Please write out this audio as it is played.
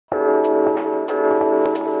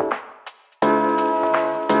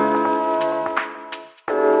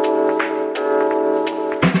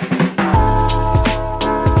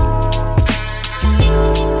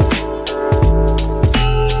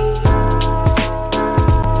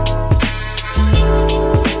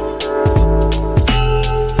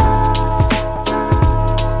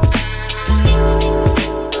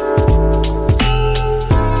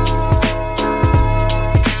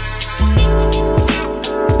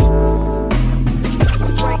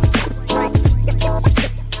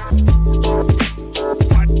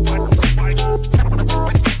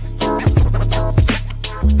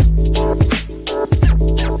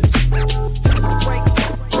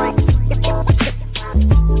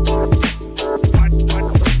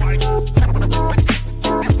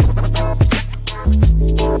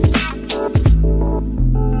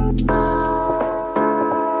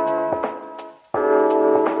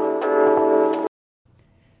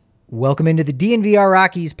Welcome into the DNVR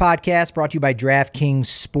Rockies podcast, brought to you by DraftKings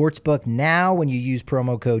Sportsbook. Now, when you use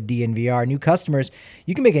promo code DNVR, new customers,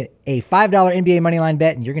 you can make a $5 NBA moneyline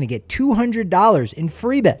bet, and you're going to get $200 in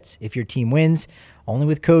free bets if your team wins. Only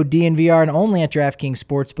with code DNVR and only at DraftKings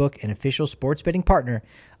Sportsbook, an official sports betting partner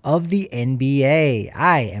of the NBA.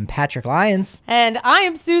 I am Patrick Lyons. And I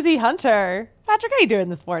am Susie Hunter. Patrick, how you doing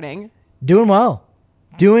this morning? Doing well.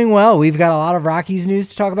 We've got a lot of Rockies news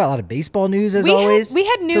to talk about, a lot of baseball news as always. We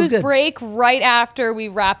had news break right after we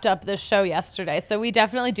wrapped up this show yesterday, so we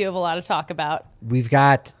definitely do have a lot to talk about. We've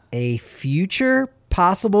got a future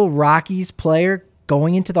possible Rockies player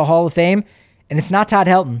going into the Hall of Fame, and it's not Todd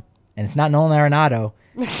Helton, and it's not Nolan Arenado.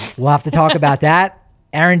 We'll have to talk about that.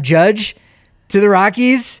 Aaron Judge to the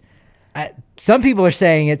Rockies. Some people are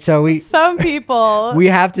saying it, so we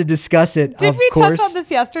have to discuss it. Did we touch on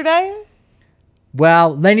this yesterday?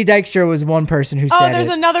 Well, Lenny Dykstra was one person who said it. Oh, there's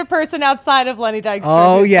another person outside of Lenny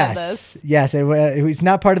Dykstra who said this. Yes. He's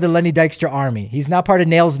not part of the Lenny Dykstra army. He's not part of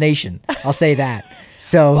Nails Nation. I'll say that.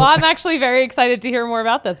 So, well, I'm actually very excited to hear more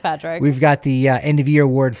about this, Patrick. We've got the end of year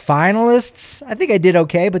award finalists. I think I did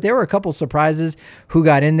okay, but there were a couple surprises who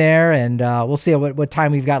got in there, and we'll see what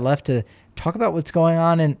time we've got left to talk about what's going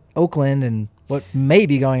on in Oakland and what may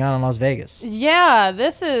be going on in Las Vegas. Yeah,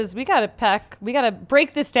 we gotta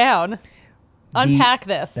break this down. Unpack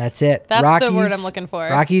this. That's it. That's Rockies, the word I'm looking for.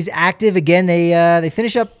 Rockies active again. They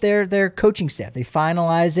finish up their coaching staff. They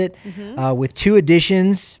finalize it with two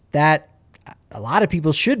additions that a lot of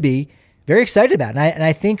people should be very excited about, and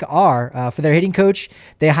I think are for their hitting coach.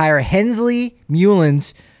 They hire Hensley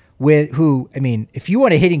Mullins, if you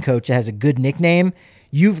want a hitting coach that has a good nickname,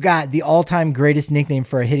 you've got the all-time greatest nickname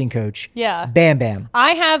for a hitting coach. Yeah, Bam Bam.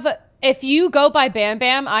 If you go by Bam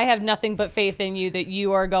Bam, I have nothing but faith in you that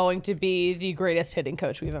you are going to be the greatest hitting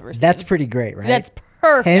coach we've ever seen. That's pretty great, right? That's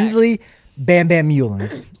perfect. Hensley Bam Bam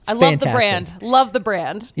Mullins. I love the brand. Love the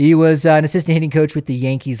brand. He was an assistant hitting coach with the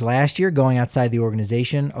Yankees last year, going outside the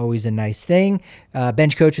organization. Always a nice thing.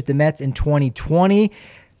 Bench coach with the Mets in 2020.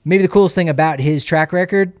 Maybe the coolest thing about his track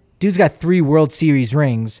record, dude's got 3 World Series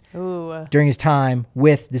rings. Ooh. During his time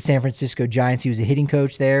with the San Francisco Giants. He was a hitting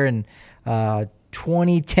coach there and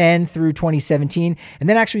 2010 through 2017, and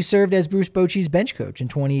then actually served as Bruce Bochy's bench coach in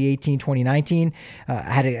 2018, 2019.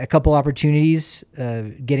 Had a couple opportunities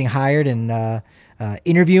getting hired and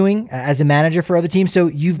interviewing as a manager for other teams. So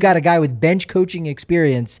you've got a guy with bench coaching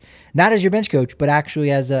experience, not as your bench coach, but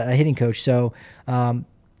actually as a hitting coach. So,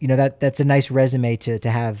 that's a nice resume to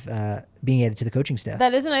have being added to the coaching staff.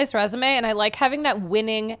 That is a nice resume, and I like having that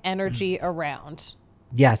winning energy around.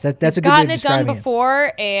 Yes, that's a good way of describing it. He's gotten it done it.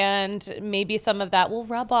 before, and maybe some of that will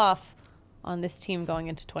rub off on this team going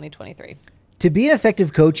into 2023. To be an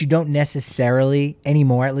effective coach, you don't necessarily,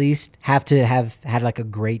 anymore at least, have to have had like a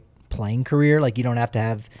great playing career. Like you don't have to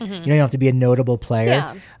have, you don't have to be a notable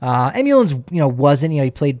player. Yeah. And Mullins, wasn't.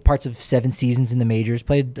 He played parts of 7 seasons in the majors,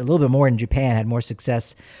 played a little bit more in Japan, had more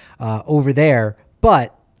success over there.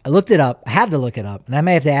 But I looked it up. I had to look it up, and I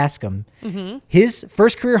may have to ask him. Mm-hmm. His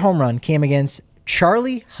first career home run came against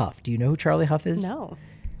Charlie Huff. Do you know who Charlie Huff is? No.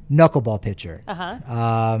 Knuckleball pitcher.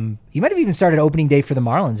 He might have even started opening day for the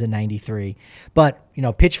Marlins in '93, but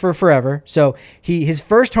pitched for forever. So his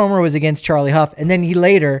first homer was against Charlie Huff, and then he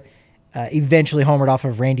later eventually homered off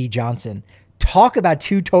of Randy Johnson. Talk about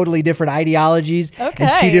 2 totally different ideologies and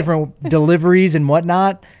 2 different deliveries and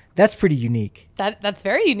whatnot. That's pretty unique. That's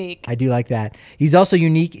very unique. I do like that. He's also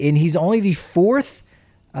unique in he's only the 4th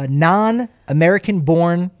non-American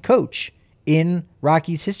born coach in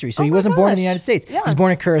Rockies history. So he wasn't born in the United States. Yeah. He was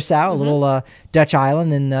born in Curacao, a little Dutch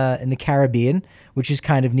island in the Caribbean, which is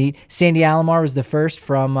kind of neat. Sandy Alomar was the first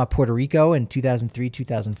from Puerto Rico in 2003,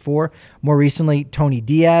 2004. More recently, Tony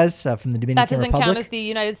Diaz from the Dominican Republic. That doesn't count as the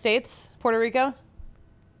United States, Puerto Rico?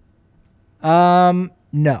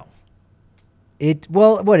 No. It's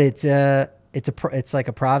like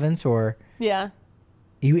a province or... Yeah.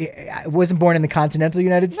 He wasn't born in the continental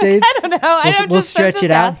United States. I don't know. We'll stretch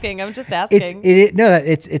it out. I'm just asking.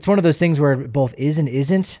 It's one of those things where it both is and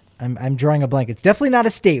isn't. I'm drawing a blank. It's definitely not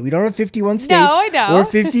a state. We don't have 51 states. No, I know. Or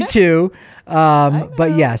 52.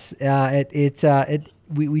 But yes,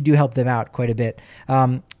 we do help them out quite a bit.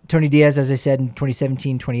 Tony Diaz, as I said, in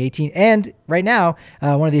 2017, 2018. And right now,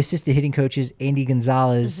 one of the assistant hitting coaches, Andy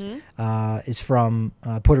Gonzalez, is from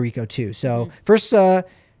Puerto Rico too. So first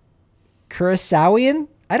Curaçaoian.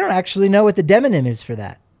 I don't actually know what the demonym is for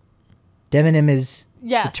that. Demonym is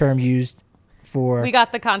the term used for... We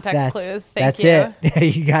got the context clues. Thank you. That's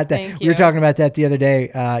it. You got that. Thank We were you. talking about that the other day,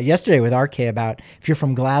 yesterday with RK about if you're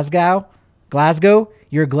from Glasgow,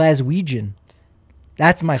 you're a Glaswegian.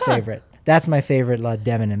 That's my favorite. That's my favorite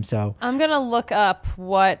demonym. So I'm gonna look up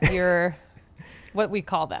what we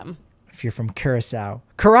call them. if you're from Curacao,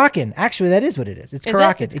 Karakin. Actually, that is what it is. It's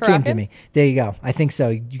Karakin. It's It came to Karakin? me. There you go. I think so.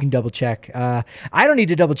 You can double check. I don't need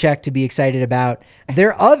to double check to be excited about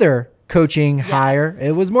their other coaching hire.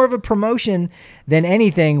 It was more of a promotion than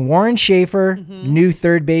anything. Warren Schaefer, new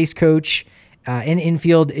third base coach, an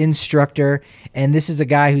infield instructor. And this is a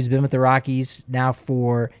guy who's been with the Rockies now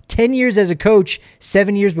for 10 years as a coach,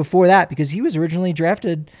 7 years before that, because he was originally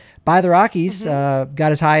drafted by the Rockies,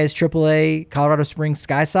 got as high as AAA Colorado Springs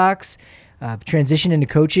Sky Sox, transitioned into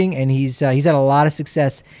coaching, and he's had a lot of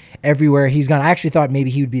success everywhere he's gone. I actually thought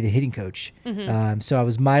maybe he would be the hitting coach. So I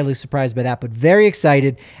was mildly surprised by that, but very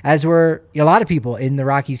excited, as were a lot of people in the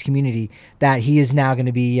Rockies community, that he is now going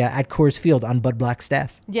to be at Coors Field on Bud Black's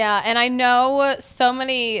staff. Yeah, and I know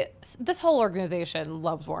this whole organization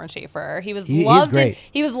loves Warren Schaefer. He was He's loved great.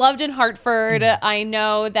 he was loved in Hartford. I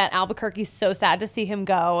know that Albuquerque's so sad to see him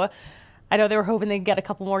go. I know they were hoping they'd get a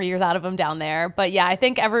couple more years out of him down there. But yeah, I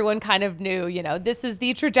think everyone kind of knew, this is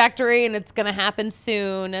the trajectory and it's going to happen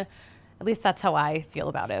soon. At least that's how I feel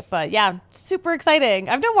about it. But yeah, super exciting.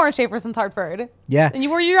 I've known Warren Schaefer since Hartford. Yeah. And you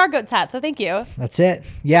wore your Yard Goats hat, so thank you. That's it.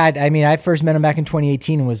 Yeah, I mean, I first met him back in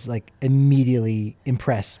 2018 and was like immediately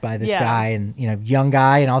impressed by this guy, and young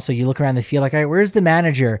guy, and also you look around the field like, all right, where's the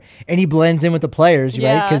manager? And he blends in with the players, right?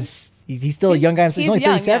 Yeah. Because he's still a young guy. He's only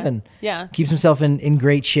young, 37. Yeah. Keeps himself in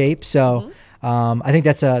great shape. So I think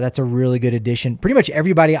that's a really good addition. Pretty much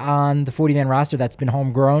everybody on the 40-man roster that's been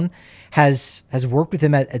homegrown has worked with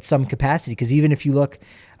him at some capacity. Because even if you look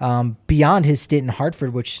beyond his stint in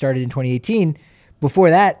Hartford, which started in 2018, before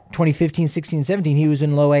that, 2015, 16, and 17, he was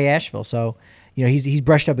in Low A Asheville. So he's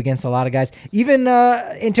brushed up against a lot of guys. Even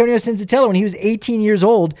Antonio Senzatella, when he was 18 years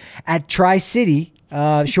old at Tri-City,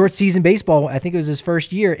 short season baseball, I think it was his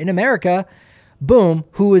first year in America. Boom,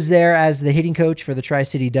 who was there as the hitting coach for the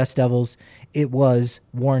Tri-City Dust Devils? It was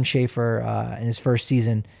Warren Schaefer in his first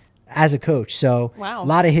season as a coach. So wow. A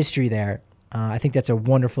lot of history there. I think that's a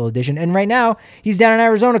wonderful addition. And right now, he's down in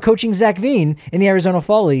Arizona coaching Zach Veen in the Arizona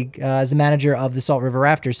Fall League as the manager of the Salt River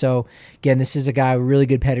Rafters. So, again, this is a guy with really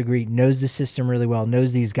good pedigree, knows the system really well,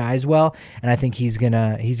 knows these guys well, and I think he's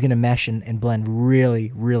gonna mesh and blend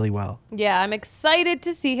really, really well. Yeah, I'm excited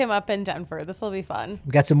to see him up in Denver. This will be fun.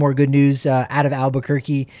 We got some more good news out of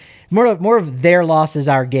Albuquerque. More of their loss is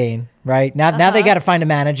our gain. Right now they got to find a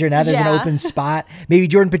manager. Now there's an open spot. Maybe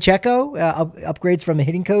Jordan Pacheco upgrades from a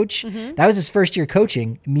hitting coach. That was his first year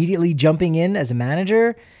coaching. Immediately jumping in as a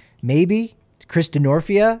manager. Maybe Chris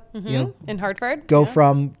Denorfia, in Hartford, go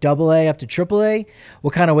from AA up to AAA.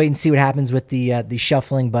 We'll kind of wait and see what happens with the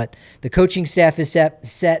shuffling. But the coaching staff is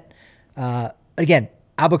set. Again,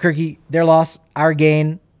 Albuquerque, their loss, our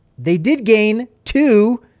gain. They did gain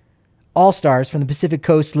 2 All-Stars from the Pacific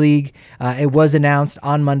Coast League. It was announced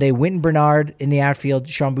on Monday. Wynton Bernard in the outfield,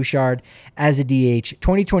 Sean Bouchard as a DH.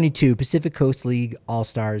 2022 Pacific Coast League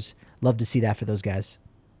All-Stars. Love to see that for those guys.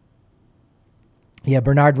 Yeah,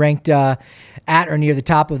 Bernard ranked at or near the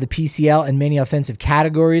top of the PCL in many offensive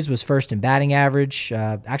categories, was first in batting average,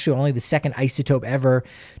 actually only the second isotope ever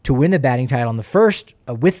to win the batting title, and the first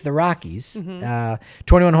with the Rockies.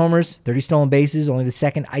 21 homers, 30 stolen bases, only the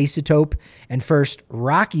second isotope and first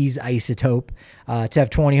Rockies isotope to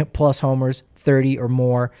have 20-plus homers, 30 or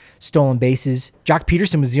more stolen bases. Jock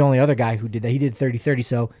Peterson was the only other guy who did that. He did 30-30,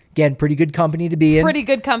 so again, pretty good company to be in. Pretty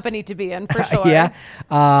good company to be in, for sure.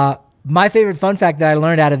 Yeah. My favorite fun fact that I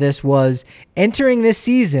learned out of this was entering this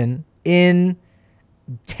season in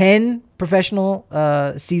 10 professional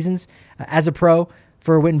seasons as a pro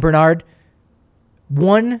for Wynton Bernard,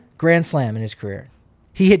 1 grand slam in his career.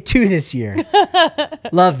 He hit 2 this year.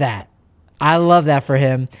 Love that. I love that for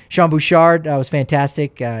him. Sean Bouchard was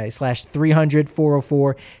fantastic. He slashed 300,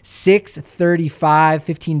 404, 635,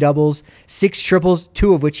 15 doubles, 6 triples,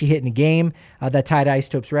 2 of which he hit in a game. That tied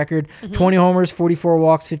Isotope's record. 20 homers, 44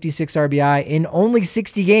 walks, 56 RBI in only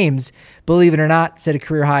 60 games. Believe it or not, set a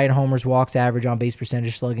career high in homers, walks, average, on base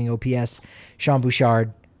percentage, slugging, OPS. Sean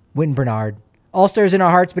Bouchard, Wynton Bernard, All-Stars in our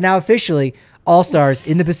hearts, but now officially All-Stars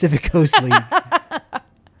in the Pacific Coast League.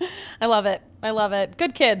 I love it. I love it.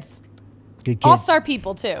 Good kids. Good kids. All-star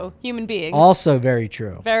people, too. Human beings. Also very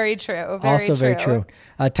true. Very true. Very true.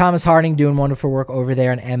 Thomas Harding doing wonderful work over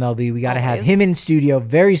there in MLB. We got to have him in studio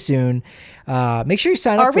very soon. Make sure you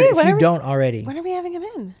sign up for it if you don't already. When are we having him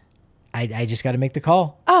in? I just got to make the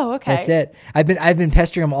call. Oh, okay. That's it. I've been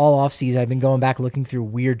pestering him all off season. I've been going back looking through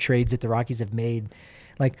weird trades that the Rockies have made.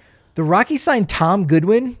 Like the Rockies signed Tom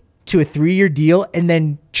Goodwin to a 3-year deal and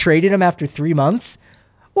then traded him after 3 months.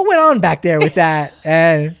 What went on back there with that?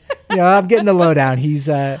 And I'm getting the lowdown. He's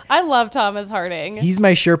I love Thomas Harding. he's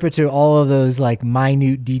my Sherpa to all of those like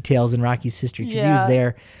minute details in Rockies history because he was Yeah.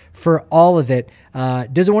 there for all of it.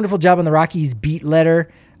 Does a wonderful job on the Rockies beat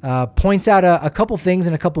letter. Points out a couple things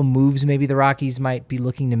and a couple moves maybe the Rockies might be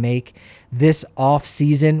looking to make this off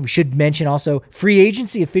season. We should mention also free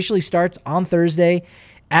agency officially starts on Thursday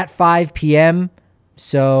at 5 p.m.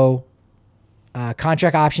 So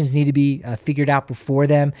contract options need to be figured out before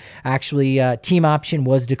them. Actually, team option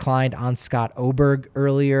was declined on Scott Oberg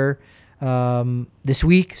earlier this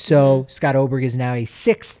week. So Scott Oberg is now a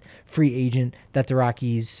sixth free agent that the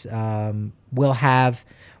Rockies will have.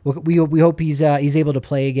 We hope he's able to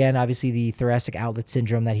play again. Obviously, the thoracic outlet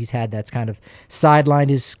syndrome that he's had that's kind of sidelined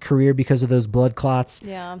his career because of those blood clots.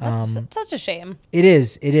 Yeah, that's such a shame. It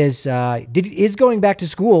is. It is. Is going back to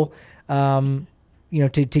school.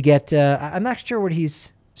 To get. I'm not sure what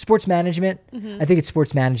he's. Sports management. I think it's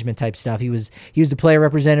sports management type stuff. He was the player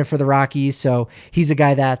representative for the Rockies, so he's a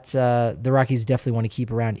guy that the Rockies definitely want to keep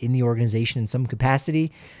around in the organization in some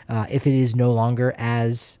capacity, if it is no longer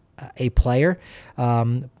as a player.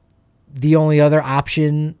 The only other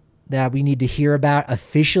option that we need to hear about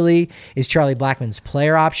officially is Charlie Blackmon's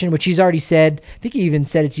player option, which he's already said. I think he even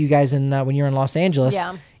said it to you guys when you were in Los Angeles.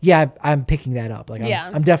 Yeah, I'm picking that up.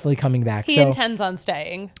 I'm definitely coming back. He intends on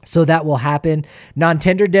staying. So that will happen.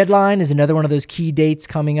 Non-tender deadline is another one of those key dates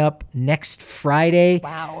coming up next Friday.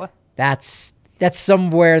 Wow. That's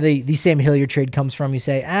somewhere the Sam Hilliard trade comes from. You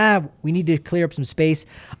say, we need to clear up some space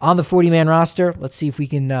on the 40-man roster. Let's see if we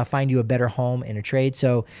can find you a better home in a trade.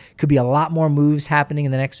 So could be a lot more moves happening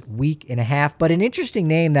in the next week and a half. But an interesting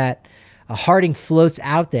name that Harding floats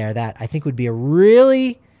out there that I think would be a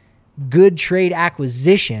really good trade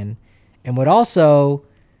acquisition and would also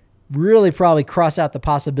really probably cross out the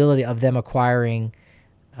possibility of them acquiring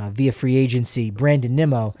via free agency Brandon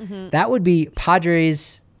Nimmo. That would be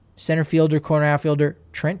Padres center fielder, corner outfielder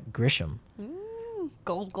Trent Grisham.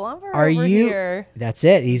 Gold Glover Are over you? here. That's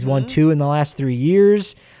it. He's won 2 in the last 3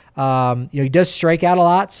 years. He does strike out a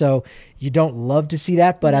lot, so you don't love to see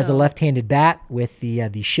that. But as a left-handed bat, with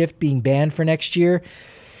the shift being banned for next year,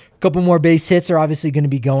 a couple more base hits are obviously going to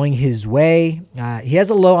be going his way. He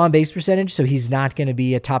has a low on-base percentage, so he's not going to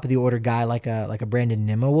be a top-of-the-order guy like a Brandon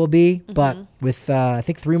Nimmo will be. But with I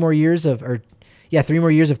think 3 more years of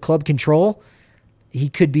club control, he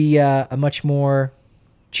could be a much more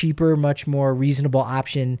cheaper, much more reasonable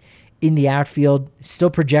option in the outfield. Still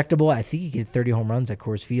projectable. I think he could hit 30 home runs at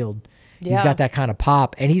Coors Field. Yeah. He's got that kind of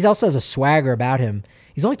pop. And he also has a swagger about him.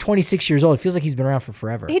 He's only 26 years old. It feels like he's been around for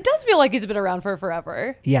forever. He does feel like he's been around for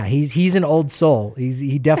forever. Yeah, he's an old soul.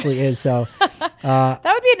 He definitely is. So that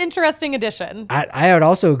would be an interesting addition. I would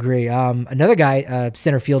also agree. Another guy,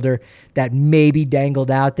 center fielder, that maybe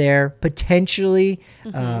dangled out there, potentially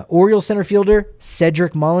Orioles center fielder,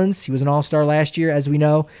 Cedric Mullins. He was an all-star last year, as we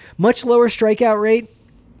know. Much lower strikeout rate,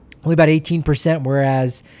 only about 18%,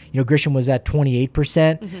 whereas Grisham was at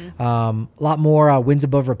 28%. A lot more wins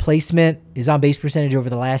above replacement. His on-base percentage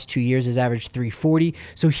over the last 2 years has averaged .340.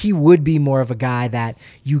 So he would be more of a guy that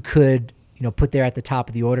you could put there at the top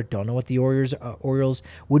of the order. Don't know what the Orioles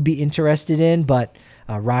would be interested in, but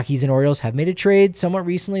Rockies and Orioles have made a trade somewhat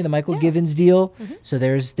recently, the Michael Givens deal. So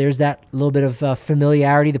there's that little bit of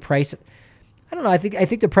familiarity. The price, I don't know. I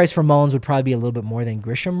think the price for Mullins would probably be a little bit more than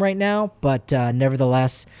Grisham right now, but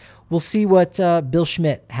nevertheless, we'll see what Bill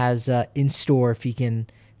Schmidt has in store if he can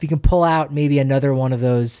pull out maybe another one of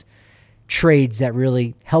those trades that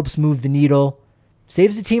really helps move the needle,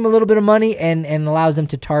 saves the team a little bit of money, and allows them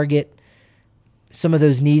to target some of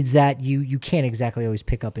those needs that you can't exactly always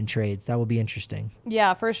pick up in trades. That will be interesting.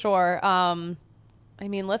 Yeah, for sure.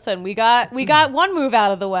 Listen, we got one move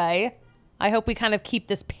out of the way. I hope we kind of keep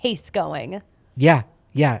this pace going. Yeah.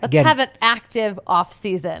 Let's have an active off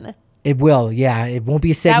season. It will, yeah. It won't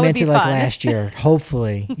be segmented like last year.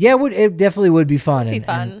 Hopefully, yeah. It definitely would be fun.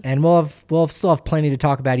 And we'll still have plenty to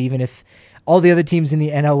talk about, even if all the other teams in the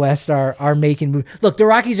NL West are making moves. Look, the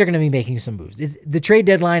Rockies are going to be making some moves. The trade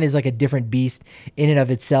deadline is like a different beast in and of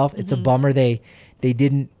itself. It's a bummer they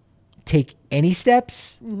didn't take any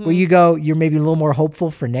steps where you're maybe a little more hopeful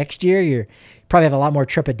for next year. You probably have a lot more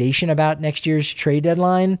trepidation about next year's trade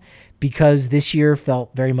deadline because this year felt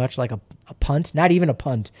very much like a punt, not even a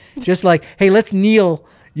punt, just like, hey, let's kneel,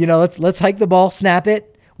 let's hike the ball, snap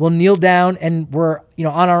it. We'll kneel down and we're,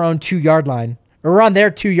 on our own 2-yard line. Or we're on their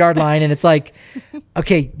 2-yard line, and it's like,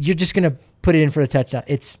 okay, you're just going to put it in for a touchdown.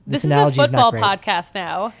 This analogy is a football is not great. podcast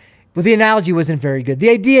now. Well, the analogy wasn't very good. The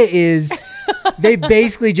idea is they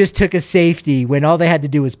basically just took a safety when all they had to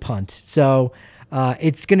do was punt. So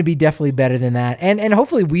it's going to be definitely better than that. And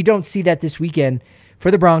hopefully we don't see that this weekend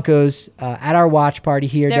for the Broncos at our watch party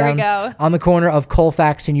here There we down go. on the corner of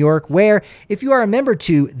Colfax and York, where if you are a member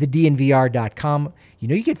to thednvr.com,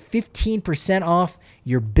 you get 15% off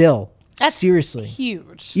your bill. That's Seriously.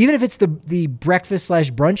 huge. Even if it's the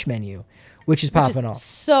breakfast/brunch menu, which is popping off.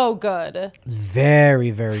 So good. It's very,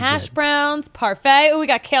 very Hash good. browns, parfait. Oh, we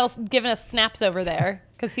got Kale giving us snaps over there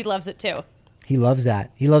because he loves it too. He loves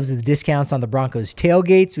that. He loves the discounts on the Broncos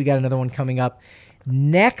tailgates. We got another one coming up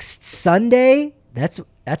next Sunday. That's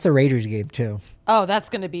a Raiders game too. Oh, that's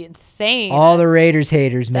going to be insane. All the Raiders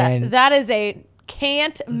haters, man. That is a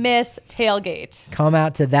can't miss tailgate. Come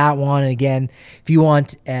out to that one. And again, if you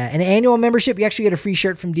want an annual membership, you actually get a free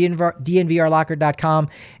shirt from DNVRlocker.com.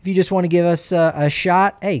 If you just want to give us a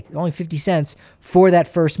shot, hey, only 50 cents for that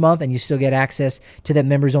first month, and you still get access to that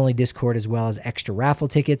members-only Discord as well as extra raffle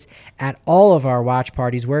tickets at all of our watch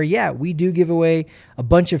parties where, yeah, we do give away a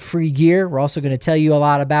bunch of free gear. We're also going to tell you a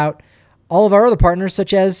lot about all of our other partners,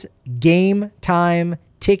 such as Game Time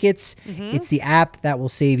Tickets. It's the app that will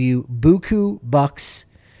save you buku bucks.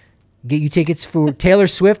 Get you tickets for Taylor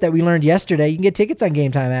Swift that we learned yesterday. You can get tickets on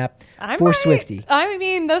Game Time app for Swiftie. I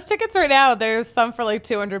mean, those tickets right now, there's some for like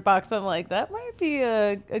 $200. I'm like, that might be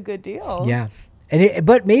a good deal. Yeah.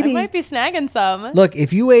 But maybe I might be snagging some. Look,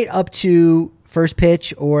 if you wait up to first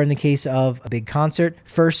pitch, or in the case of a big concert,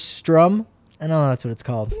 first strum, I don't know that's what it's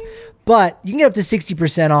called. But you can get up to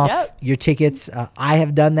 60% off your tickets. I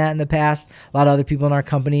have done that in the past. A lot of other people in our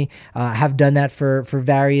company have done that for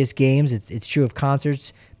various games. It's true of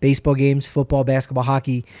concerts, baseball games, football, basketball,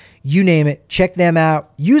 hockey, you name it. Check them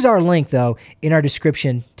out. Use our link, though, in our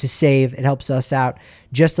description to save. It helps us out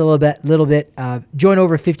just a little bit. Join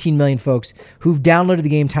over 15 million folks who've downloaded the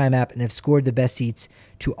Game Time app and have scored the best seats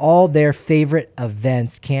to all their favorite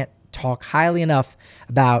events. Can't talk highly enough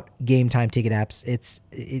about Game Time ticket apps.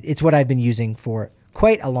 It's what I've been using for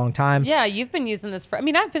quite a long time. Yeah, you've been using this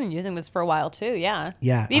I've been using this for a while too. Yeah.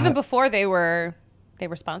 Yeah. Even before they were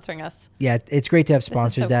sponsoring us. Yeah, it's great to have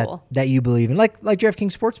sponsors cool. that you believe in, like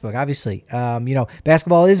DraftKings Sportsbook. Obviously,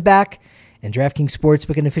 basketball is back, and DraftKings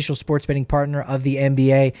Sportsbook, an official sports betting partner of the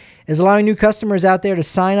NBA, is allowing new customers out there to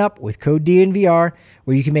sign up with code DNVR,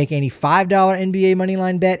 where you can make any $5 NBA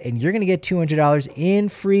moneyline bet, and you're going to get $200 in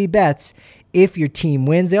free bets if your team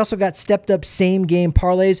wins. They also got stepped up same game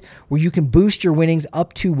parlays where you can boost your winnings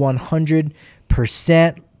up to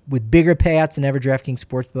 100%. With bigger payouts than ever. DraftKings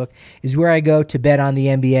Sportsbook is where I go to bet on the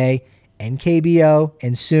NBA and KBO,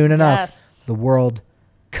 and soon enough, the World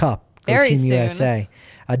Cup. Go Very Team soon. USA.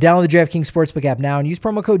 Download the DraftKings Sportsbook app now and use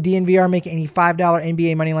promo code DNVR. Make any $5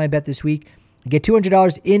 NBA moneyline bet this week. Get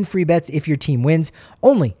 $200 in free bets if your team wins.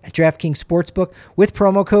 Only at DraftKings Sportsbook with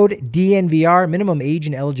promo code DNVR. Minimum age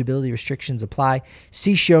and eligibility restrictions apply.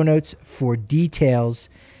 See show notes for details.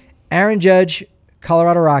 Aaron Judge,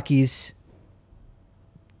 Colorado Rockies,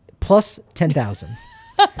 plus 10,000.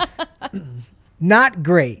 Not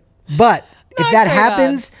great, but if that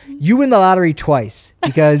happens, you win the lottery twice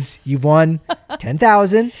because you've won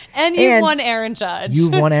 10,000 and you've won Aaron Judge.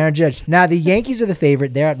 You've won Aaron Judge. Now the Yankees are the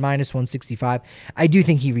favorite. They're at minus 165. I do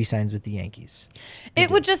think he re-signs with the Yankees.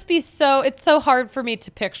 It would just be it's so hard for me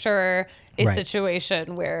to picture a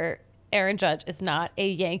situation where Aaron Judge is not a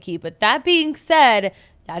Yankee. But that being said,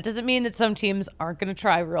 that doesn't mean that some teams aren't going to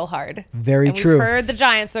try real hard. Very true. We've heard the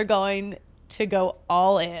Giants are going to go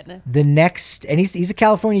all in. The next, and he's a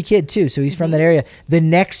California kid too, so he's from that area. The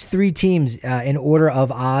next three teams in order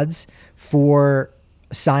of odds for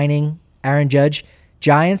signing Aaron Judge: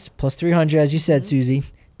 Giants plus 300, as you said, Susie.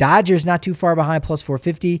 Dodgers not too far behind, plus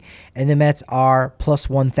 450, and the Mets are plus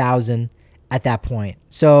 1,000 at that point.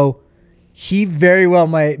 So he very well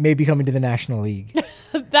may be coming to the National League.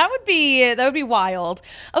 That would be wild.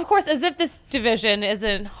 Of course, as if this division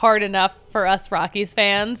isn't hard enough for us Rockies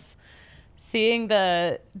fans. Seeing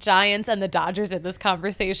the Giants and the Dodgers in this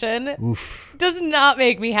conversation does not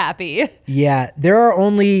make me happy. Yeah, there are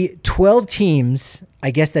only 12 teams, I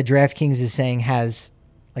guess, that DraftKings is saying has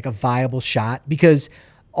like a viable shot, because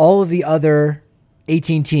all of the other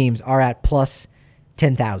 18 teams are at plus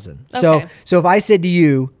 10,000. Okay. So if I said to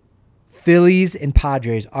you, Phillies and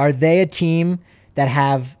Padres, are they a team that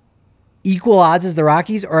have equal odds as the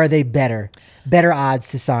Rockies, or are they better odds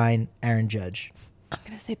to sign Aaron Judge? I'm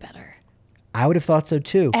going to say better. I would have thought so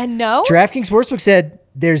too. And no? DraftKings Sportsbook said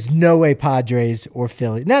there's no way Padres or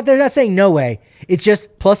Philly. No, they're not saying no way. It's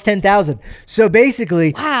just plus 10,000. So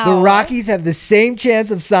basically, the Rockies have the same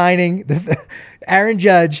chance of signing Aaron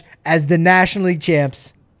Judge as the National League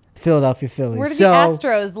champs, Philadelphia Phillies. Where did the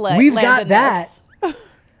Astros we've land got in that. This?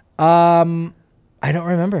 I don't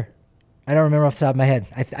remember. Off the top of my head.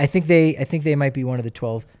 I think they might be one of the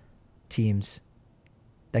 12 teams.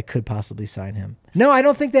 that could possibly sign him. No, I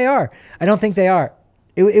don't think they are. I don't think they are.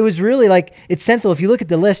 It was really like, it's sensible. If you look at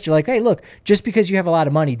the list, you're like, hey, look, just because you have a lot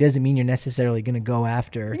of money doesn't mean you're necessarily going to go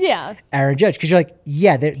after Aaron Judge. Because you're like,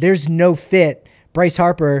 yeah, there's no fit. Bryce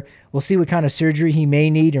Harper, we'll see what kind of surgery he may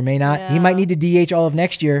need or may not. Yeah. He might need to DH all of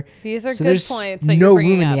next year. These are so good points. That no you're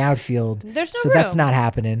room in up. the outfield. There's no so room. That's not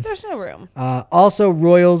happening. There's no room. Also,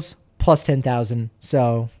 Royals plus 10,000.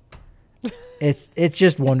 So it's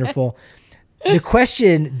just wonderful. The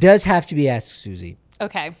question does have to be asked, Susie.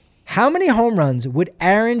 Okay. How many home runs would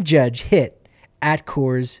Aaron Judge hit at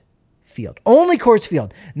Coors Field? Only Coors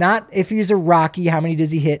Field. Not if he's a Rocky, how many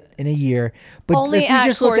does he hit in a year? But only if we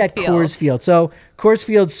just look at Coors Field. So Coors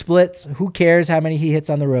Field splits. Who cares how many he hits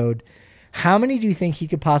on the road? How many do you think he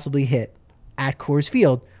could possibly hit at Coors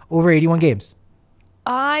Field over 81 games?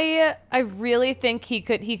 I really think he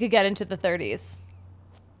could get into the 30s.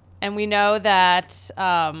 And we know that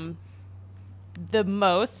the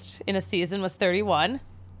most in a season was 31.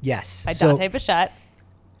 Yes. By Dante Bichette.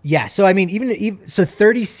 Yeah. So, I mean, even so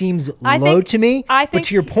 30 seems low to me. But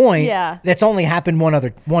to your point, that's only happened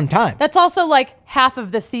one time. That's also like half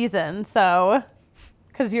of the season. So,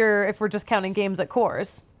 because if we're just counting games at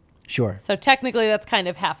Coors. Sure. So technically that's kind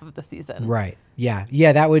of half of the season. Right. Yeah.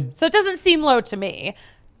 Yeah, that would. So it doesn't seem low to me.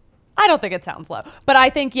 I don't think it sounds low. But I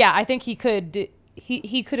think he could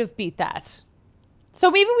have beat that. So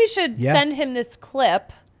maybe we should send him this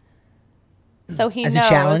clip so he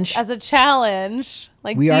knows. As a challenge.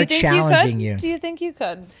 Like, we are challenging you. Do you think you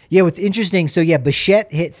could? Yeah, what's interesting, so Bichette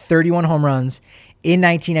hit 31 home runs in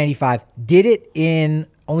 1995. Did it in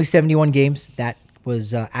only 71 games. That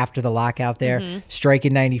was after the lockout there. Mm-hmm. Strike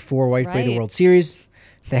in 94, White Bay to World Series.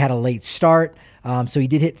 They had a late start. So he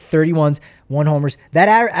did hit 31s, 1 homers. That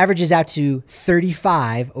averages out to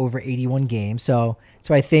 35 over 81 games. So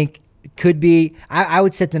I think it could be, I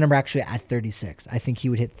would set the number actually at 36. I think he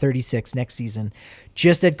would hit 36 next season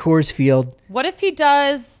just at Coors Field. What if he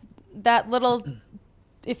does that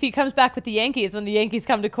if he comes back with the Yankees when the Yankees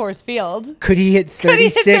come to Coors Field? Could he hit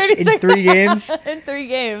 36 in 3 games? In 3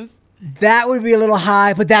 games. That would be a little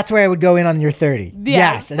high, but that's where I would go in on your 30.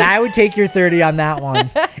 Yes. And I would take your 30 on that one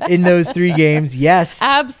in those 3 games. Yes.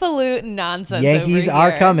 Absolute nonsense. Yankees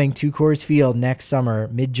are coming to Coors Field next summer,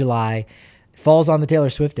 mid-July. Falls on the Taylor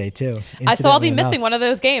Swift day, too. So I'll be missing one of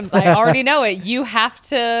those games. I already know it. You have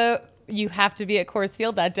to be at Coors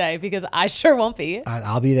Field that day because I sure won't be.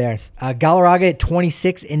 I'll be there. Galarraga at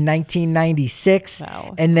 26 in 1996.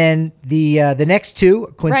 Wow. And then the next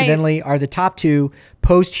 2, coincidentally, are the top 2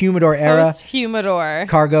 post-Humidor era. Post-Humidor.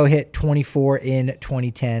 Cargo hit 24 in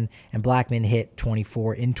 2010, and Blackmon hit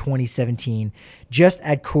 24 in 2017, just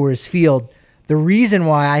at Coors Field. The reason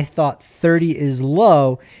why I thought 30 is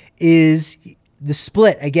low is the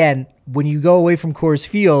split. Again, when you go away from Coors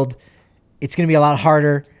Field, it's going to be a lot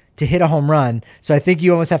harder to hit a home run. So I think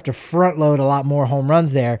you almost have to front load a lot more home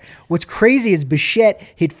runs there. What's crazy is Bichette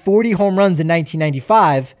hit 40 home runs in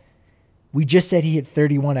 1995. We just said he hit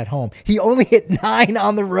 31 at home. He only hit 9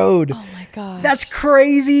 on the road. Oh my gosh. That's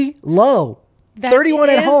crazy low. That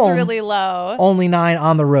 31 at home. Is really low. Only 9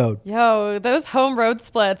 on the road. Yo, those home road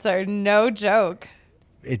splits are no joke.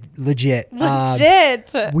 Legit.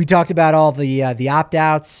 We talked about all the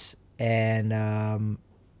opt-outs and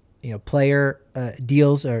player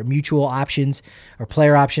deals or mutual options or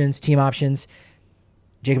player options, team options.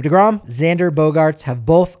 Jacob deGrom, Xander Bogaerts have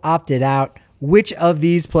both opted out. Which of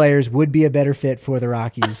these players would be a better fit for the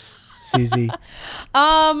Rockies, Susie?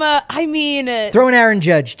 I mean... Throw in Aaron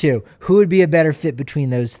Judge, too. Who would be a better fit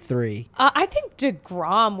between those 3? I think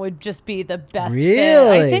deGrom would just be the best really? fit.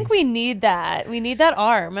 I think we need that. We need that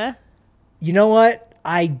arm. You know what?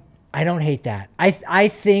 I don't hate that. I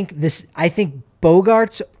think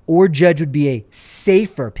Bogaerts or Judge would be a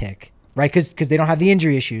safer pick, right? Because they don't have the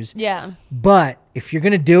injury issues. Yeah. But if you're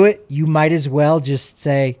going to do it, you might as well just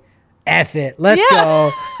say... F it. Let's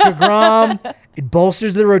go. deGrom, it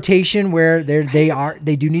bolsters the rotation where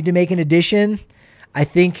they do need to make an addition. I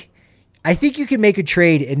think you can make a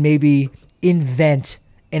trade and maybe invent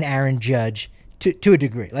an Aaron Judge to a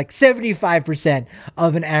degree. Like 75%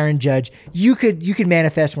 of an Aaron Judge. You could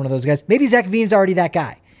manifest one of those guys. Maybe Zach Veen's already that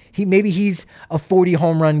guy. Maybe he's a 40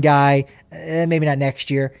 home run guy. Maybe not next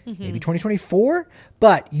year. Mm-hmm. Maybe 2024.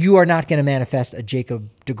 But you are not going to manifest a Jacob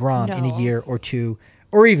deGrom in a year or 2.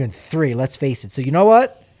 Or even 3, let's face it. So you know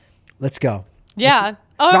what? Let's go. Yeah.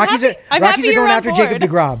 Rockies are going after board. Jacob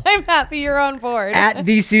deGrom. I'm happy you're on board. At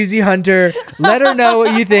the Susie Hunter. Let her know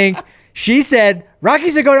what you think. She said,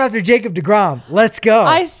 Rockies are going after Jacob deGrom. Let's go.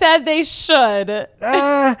 I said they should.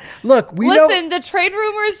 Look, Listen, the trade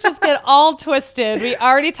rumors just get all twisted. We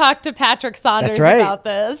already talked to Patrick Saunders about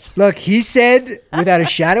this. Look, he said, without a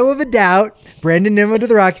shadow of a doubt, Brandon Nimmo to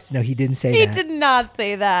the Rockies. No, he didn't say that. He did not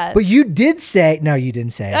say that. But you did say, no, you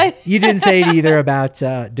didn't say it. You didn't say it either about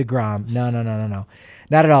deGrom. No.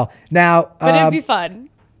 Not at all. Now, but it'd be fun.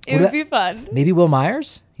 It would be fun. Maybe Will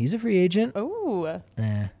Myers. He's a free agent. Ooh.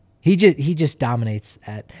 He just dominates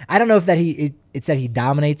at. I don't know if it's that he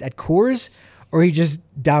dominates at Coors or he just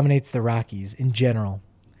dominates the Rockies in general.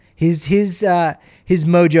 His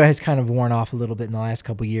mojo has kind of worn off a little bit in the last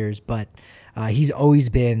couple years, but he's always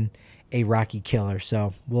been a Rocky killer.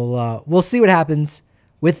 So we'll see what happens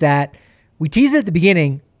with that. We teased it at the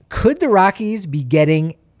beginning. Could the Rockies be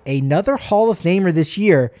getting another Hall of Famer this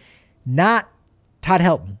year? Not Todd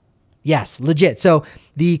Helton. Yes, legit. So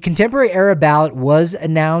the contemporary era ballot was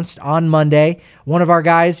announced on Monday. One of our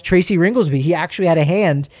guys, Tracy Ringlesby, he actually had a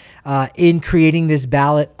hand in creating this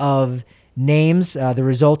ballot of names. The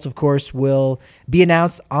results, of course, will be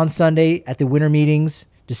announced on Sunday at the winter meetings,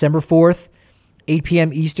 December 4th, 8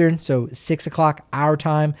 p.m. Eastern, so 6 o'clock our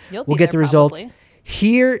time. We'll get the results. Probably.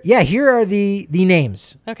 Here are the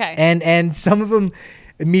names. Okay. And some of them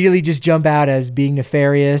immediately just jump out as being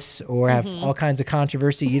nefarious or have all kinds of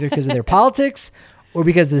controversy, either because of their politics or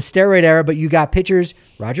because of the steroid era. But you got pitchers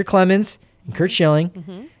Roger Clemens and Curt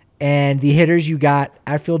Schilling. And the hitters, you got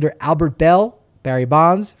outfielder Albert Bell, Barry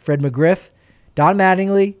Bonds, Fred McGriff, Don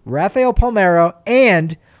Mattingly, Rafael Palmeiro,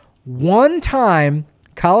 and one-time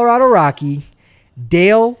Colorado Rocky,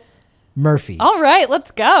 Dale Murphy. All right,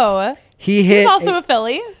 let's go. He's also a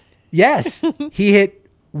Philly. Yes. He hit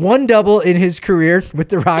one double in his career with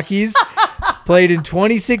the Rockies, played in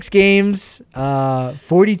 26 games,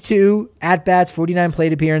 42 at-bats, 49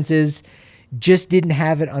 plate appearances. Just didn't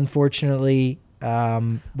have it, unfortunately.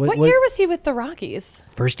 What year was he with the Rockies?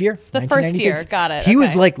 First year. The first year. Got it. He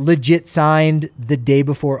was like legit signed the day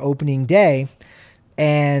before opening day.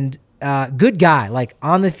 And good guy, like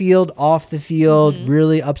on the field, off the field,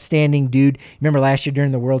 really upstanding dude. Remember last year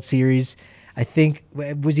during the World Series, I think,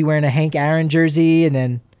 was he wearing a Hank Aaron jersey? And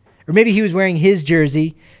then, or maybe he was wearing his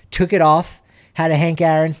jersey, took it off, had a Hank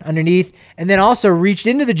Aaron underneath, and then also reached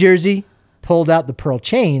into the jersey, pulled out the pearl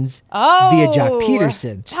chains via Jock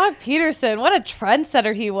Peterson. Jock Peterson, what a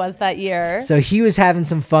trendsetter he was that year. So he was having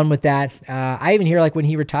some fun with that. I even hear like when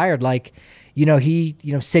he retired, like, he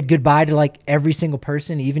said goodbye to like every single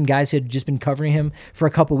person, even guys who had just been covering him for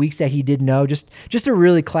a couple weeks that he didn't know. Just a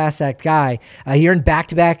really class act guy. He earned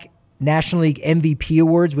back-to-back National League MVP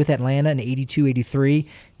awards with Atlanta in 82, 83.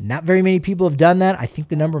 Not very many people have done that. I think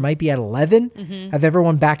the number might be at 11 have ever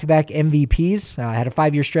won back-to-back MVPs. Had a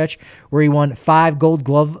 5-year stretch where he won 5 Gold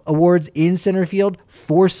Glove awards in center field,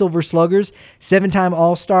 4 Silver Sluggers, 7-time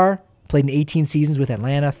All-Star, played in 18 seasons with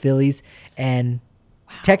Atlanta, Phillies, and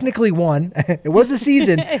technically won. It was a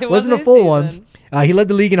season. It wasn't a full one. He led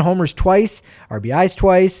the league in homers twice, RBIs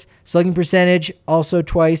twice, slugging percentage also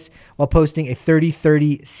twice, while posting a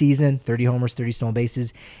 30-30 season, 30 homers, 30 stolen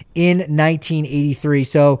bases in 1983.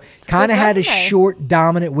 So kind of had a short,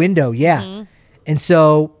 dominant window. Yeah. And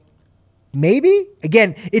so maybe,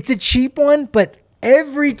 again, it's a cheap one, but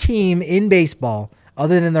every team in baseball,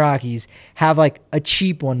 other than the Rockies, have like a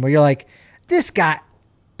cheap one where you're like, this guy,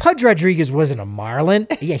 Pudge Rodriguez wasn't a Marlin.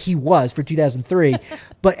 Yeah, he was for 2003.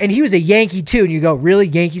 And he was a Yankee too. And you go, really?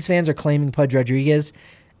 Yankees fans are claiming Pudge Rodriguez?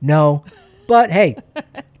 No. But hey,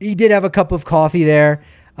 he did have a cup of coffee there.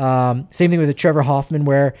 Same thing with the Trevor Hoffman,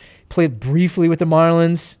 where played briefly with the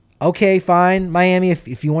Marlins. Okay, fine. Miami,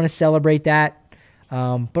 if you want to celebrate that.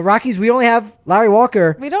 But Rockies, we only have Larry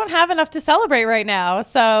Walker. We don't have enough to celebrate right now,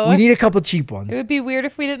 so we need a couple cheap ones. It would be weird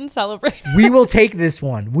if we didn't celebrate. We will take this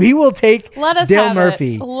one. We will take Dale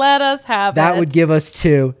Murphy. Let us have that. That would give us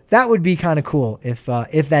 2. That would be kind of cool if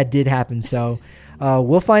that did happen. So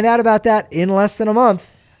we'll find out about that in less than a month.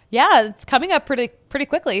 Yeah, it's coming up pretty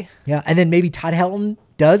quickly. Yeah, and then maybe Todd Helton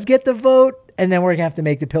does get the vote, and then we're gonna have to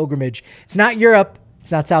make the pilgrimage. It's not Europe.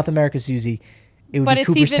 It's not South America, Susie. It would be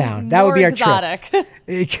Cooperstown. That would be our exotic. Trip.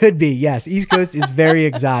 It could be, yes. East Coast is very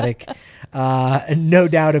exotic. No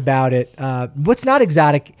doubt about it. What's not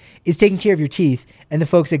exotic is taking care of your teeth, and the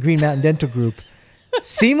folks at Green Mountain Dental Group.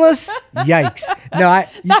 Seamless? Yikes. No,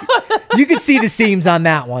 you could see the seams on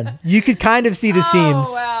that one. You could kind of see the seams.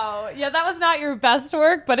 Oh, wow. Yeah, that was not your best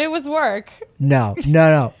work, but it was work. No.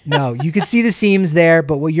 You could see the seams there,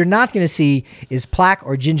 but what you're not going to see is plaque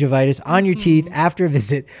or gingivitis on your teeth after a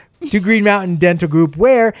visit. to Green Mountain Dental Group,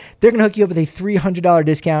 where they're going to hook you up with a $300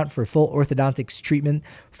 discount for full orthodontics treatment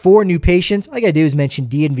for new patients. All you got to do is mention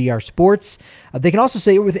DNVR Sports. They can also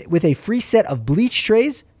say with a free set of bleach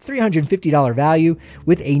trays, $350 value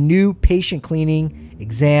with a new patient cleaning,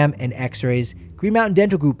 exam, and x-rays. Green Mountain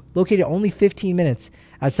Dental Group, located only 15 minutes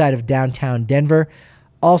outside of downtown Denver.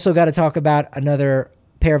 Also got to talk about another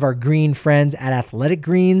pair of our green friends at Athletic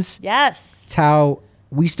Greens. Yes. It's how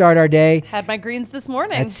we start our day. Had my greens this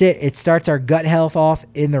morning. That's it. It starts our gut health off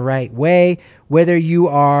in the right way. Whether you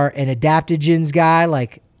are an adaptogens guy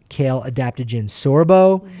like Kale Adaptogen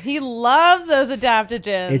Sorbo. He loves those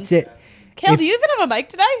adaptogens. It's it. Kale, do you even have a mic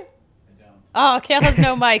today? I don't. Oh, Kale has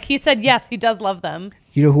no mic. He said yes, he does love them.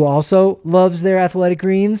 You know who also loves their Athletic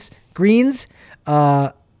Greens?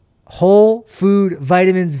 Whole Food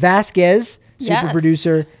Vitamins Vasquez, super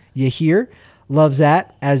producer Yahir, loves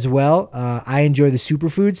that as well. I enjoy the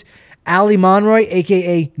superfoods. Allie Monroy,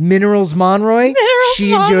 a.k.a. Minerals Monroy.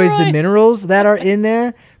 She enjoys the minerals that are in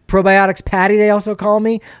there. Probiotics Patty, they also call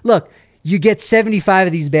me. Look, you get 75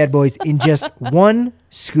 of these bad boys in just one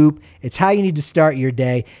scoop. It's how you need to start your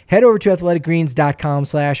day. Head over to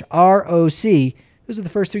athleticgreens.com/ROC. Those are the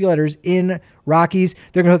first three letters in Rockies.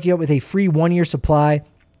 They're going to hook you up with a free 1-year supply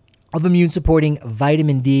of immune-supporting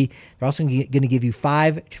vitamin D. They're also going to give you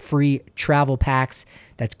 5 free travel packs.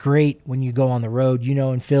 That's great when you go on the road. You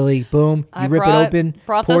know, in Philly, boom, you rip it open,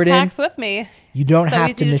 brought pour those it in. packs with me. You don't So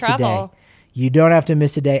have easy to miss a day. You don't have to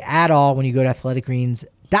miss a day at all when you go to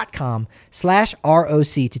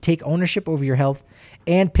athleticgreens.com/ROC to take ownership over your health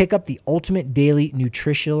and pick up the ultimate daily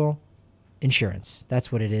nutritional insurance.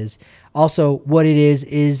 That's what it is. Also, what it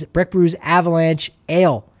is Breck Brew's Avalanche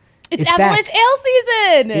Ale. It's Avalanche back. Ale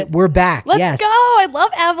season. We're back. Let's yes. go. I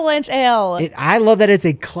love Avalanche Ale. I love that it's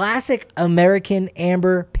a classic American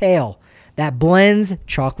amber pale that blends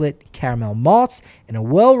chocolate caramel malts and a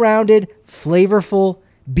well-rounded, flavorful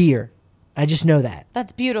beer. I just know that.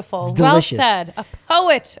 That's beautiful. It's Well delicious. said. A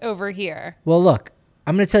poet over here. Well, look,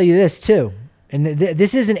 I'm going to tell you this too. And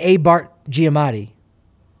this isn't A. Bart Giamatti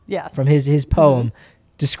Yes. from his poem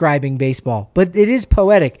describing baseball, but it is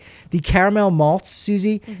poetic. The caramel malts,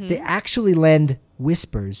 Susie, they actually lend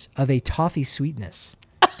whispers of a toffee sweetness.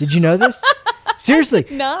 Did you know this? Seriously.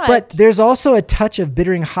 not. But there's also a touch of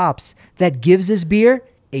bittering hops that gives this beer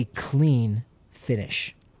a clean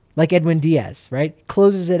finish. Like Edwin Diaz, right?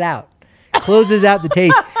 Closes it out. Closes out the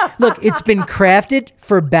taste. Look, it's been crafted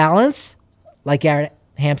for balance, like Aaron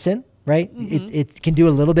Hampson, right? It can do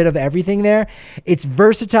a little bit of everything there. It's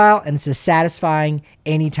versatile, and it's a satisfying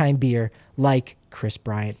anytime beer like Chris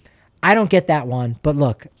Bryant. I don't get that one, but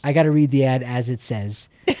look, I got to read the ad as it says.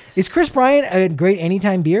 Is Chris Bryant a great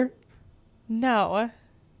anytime beer? No.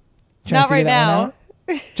 Trying to Not figure right that one now. out?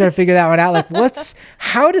 Trying to figure that one out. Like,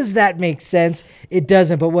 how does that make sense? It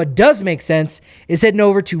doesn't. But what does make sense is heading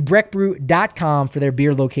over to breckbrew.com for their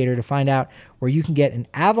beer locator to find out where you can get an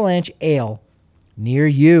Avalanche Ale near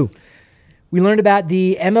you. We learned about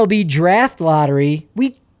the MLB draft lottery.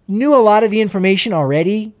 We knew a lot of the information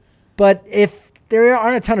already, but if there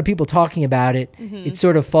aren't a ton of people talking about it, it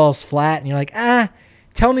sort of falls flat, and you're like,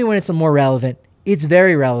 tell me when it's more relevant. It's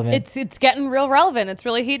very relevant. It's getting real relevant. It's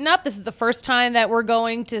really heating up. This is the first time that we're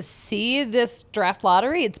going to see this draft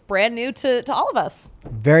lottery. It's brand new to all of us.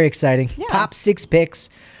 Very exciting. Yeah. Top 6 picks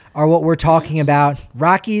are what we're talking about.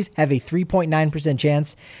 Rockies have a 3.9%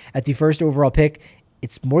 chance at the first overall pick.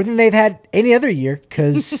 It's more than they've had any other year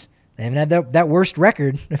because they haven't had that worst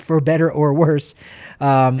record, for better or worse.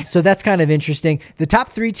 So that's kind of interesting. The top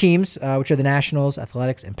 3 teams, which are the Nationals,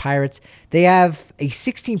 Athletics, and Pirates, they have a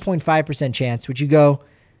 16.5% chance, which you go,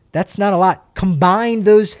 that's not a lot. Combine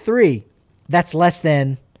those 3, that's less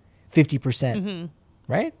than 50%,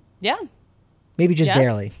 right? Yeah. Maybe just Yes.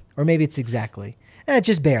 barely. Or maybe it's exactly.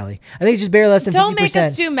 Just barely. I think it's just barely less than 50%. Don't make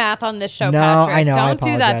us do math on this show, No, Patrick. I know. I Don't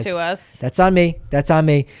do that apologize. to us. That's on me. That's on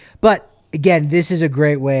me. But again, this is a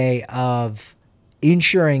great way of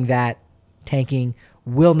ensuring that tanking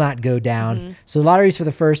will not go down. So the lottery's for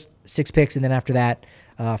the first 6 picks, and then after that,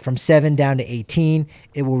 from 7 down to 18,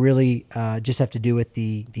 it will really just have to do with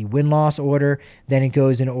the win-loss order. Then it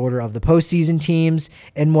goes in order of the postseason teams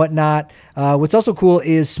and whatnot. What's also cool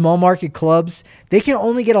is small market clubs. They can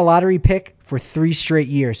only get a lottery pick for 3 straight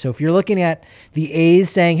years. So if you're looking at the A's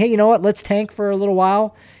saying, hey, you know what, let's tank for a little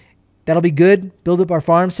while, that'll be good. Build up our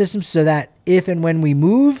farm system so that if and when we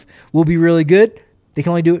move, we'll be really good. They can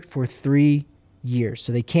only do it for 3 years.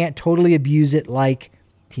 So they can't totally abuse it like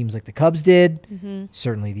teams like the Cubs did,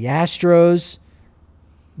 certainly the Astros.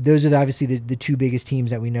 Those are obviously the 2 biggest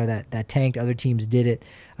teams that we know that tanked. Other teams did it,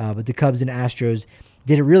 but the Cubs and Astros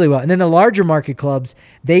did it really well. And then the larger market clubs,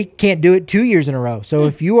 they can't do it 2 years in a row. So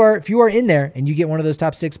if you are in there and you get one of those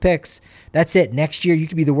top 6 picks, that's it. Next year you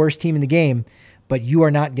could be the worst team in the game, but you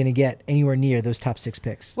are not going to get anywhere near those top 6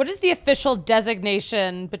 picks. What is the official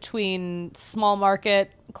designation between small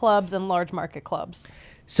market clubs and large market clubs?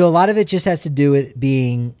 So a lot of it just has to do with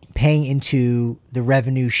paying into the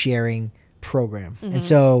revenue sharing program. And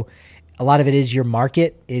so a lot of it is your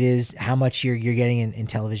market. It is how much you're getting in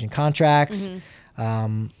television contracts.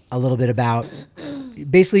 A little bit about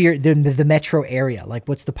basically the metro area, like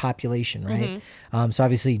what's the population, right? So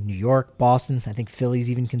obviously New York, Boston, I think Philly's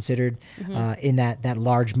even considered in that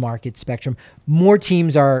large market spectrum. More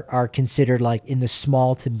teams are considered like in the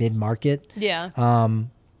small to mid market. Yeah.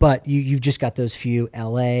 But you've just got those few.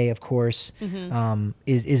 LA, of course,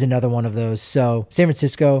 is another one of those. So San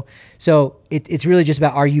Francisco. So it's really just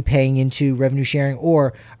about, are you paying into revenue sharing,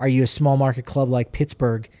 or are you a small market club like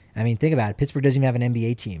Pittsburgh? I mean, think about it. Pittsburgh doesn't even have an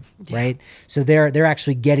NBA team, right? So they're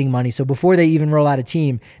actually getting money. So before they even roll out a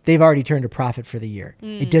team, they've already turned a profit for the year.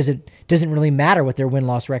 It doesn't really matter what their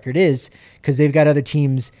win-loss record is, because they've got other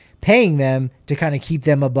teams paying them to kind of keep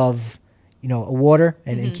them above, a water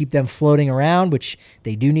and keep them floating around, which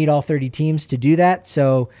they do need all 30 teams to do that.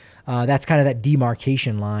 So that's kind of that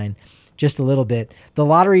demarcation line just a little bit. The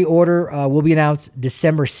lottery order will be announced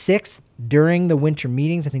December 6th during the winter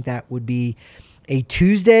meetings. I think that would be a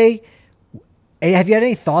Tuesday. Have you had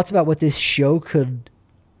any thoughts about what this show could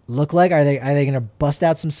look like? Are they going to bust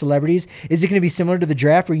out some celebrities? Is it going to be similar to the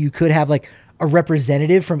draft, where you could have like a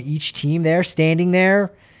representative from each team there standing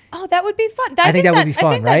there? Oh, that would be fun. I think that would be fun,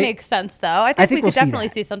 I think right? that makes sense, though. I think we we'll could definitely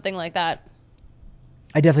see see something like that.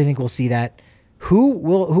 I definitely think we'll see that. Who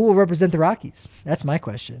will represent the Rockies? That's my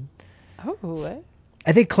question. Oh.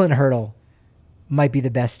 I think Clint Hurdle might be the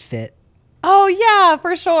best fit. Oh, yeah,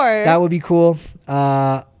 for sure. That would be cool.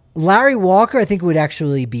 Larry Walker, I think, would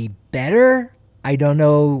actually be better. I don't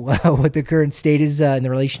know what the current state is in the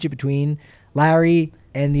relationship between Larry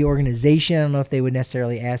and the organization. I don't know if they would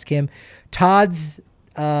necessarily ask him. Todd's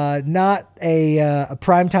not a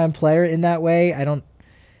primetime player in that way. I don't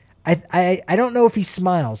know if he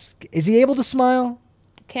smiles. Is he able to smile?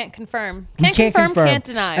 Can't confirm. Can't confirm. Can't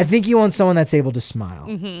deny. I think you want someone that's able to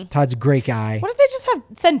smile. Todd's a great guy. What if they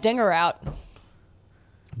just send Dinger out?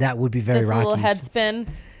 That would be very Just a Rockies. little head spin.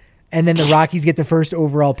 And then the Rockies get the first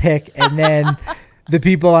overall pick, and then the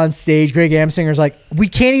people on stage, Greg Amsinger's like, we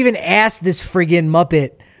can't even ask this friggin'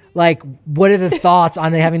 Muppet, like, what are the thoughts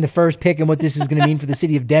on having the first pick and what this is going to mean for the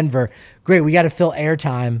city of Denver? Great, we got to fill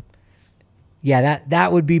airtime. Yeah,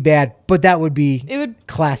 that would be bad, but that would be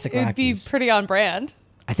classic Rockies. It would be pretty on brand.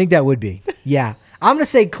 I think that would be. Yeah. I'm going to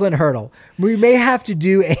say Clint Hurdle. We may have to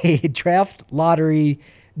do a draft lottery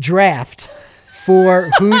draft for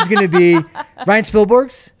who's going to be Ryan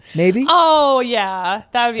Spielberg's, maybe. Oh, yeah.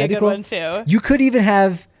 That would be That'd a good cool. one, too. You could even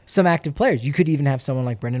have some active players. You could even have someone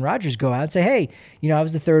like Brendan Rodgers go out and say, hey, I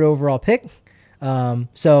was the 3rd overall pick.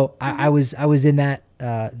 So I was in that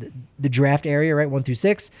the draft area, right, 1 through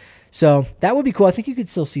 6. So that would be cool. I think you could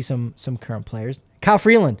still see some current players. Kyle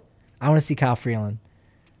Freeland. I want to see Kyle Freeland.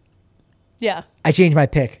 Yeah. I changed my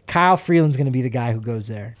pick. Kyle Freeland's going to be the guy who goes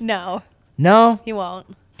there. No. No? He won't.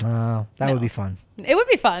 Oh, that would be fun. It would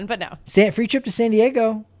be fun, but no. Free trip to San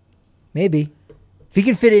Diego. Maybe. If he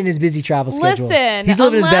can fit it in his busy travel schedule. Listen. He's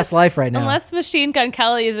living his best life right now. Unless Machine Gun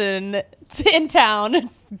Kelly is in town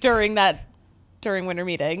during winter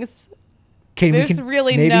meetings. Maybe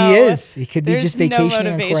he is. He could be just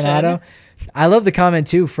vacationing on Coronado. I love the comment,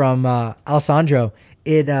 too, from Alessandro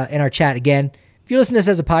in our chat. Again, if you listen to this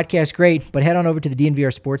as a podcast, great, but head on over to the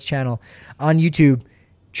DNVR Sports channel on YouTube.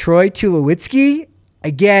 Troy Tulowitzki,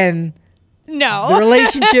 again, no. The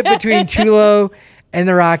relationship between Tulo and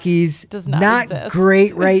the Rockies does not exist.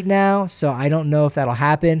 Great right now, so I don't know if that'll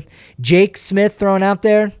happen. Jake Smith thrown out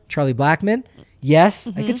there, Charlie Blackmon. Yes,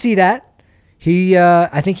 I could see that.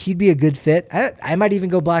 I think he'd be a good fit. I might even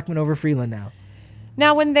go Blackmon over Freeland now.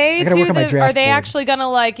 Now, when they do are they board. actually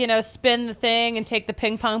gonna spin the thing and take the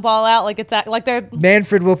ping pong ball out they're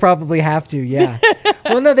Manfred will probably have to, yeah.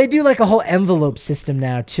 Well, no, they do like a whole envelope system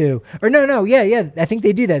now too. Or no, yeah. I think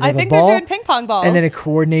they do that. I think they're doing ping pong balls, and then it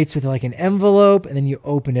coordinates with like an envelope, and then you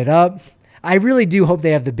open it up. I really do hope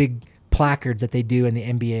they have the big placards that they do in the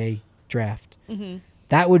NBA draft.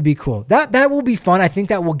 That would be cool. That will be fun. I think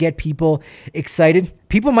that will get people excited.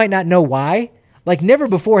 People might not know why. Like never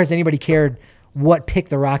before has anybody cared what pick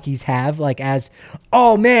the Rockies have, like as,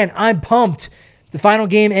 oh man, I'm pumped. The final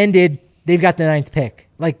game ended. They've got the 9th pick.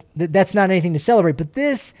 Like that's not anything to celebrate, but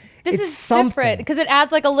this This It's is something. different because it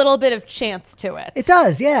adds like a little bit of chance to it. It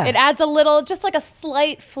does, yeah. It adds a little, just like a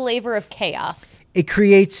slight flavor of chaos. It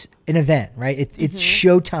creates an event, right? It's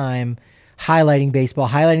showtime highlighting baseball,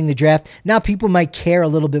 highlighting the draft. Now people might care a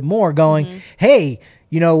little bit more going, hey,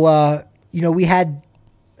 we had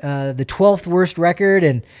the 12th worst record,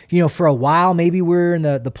 and for a while maybe we're in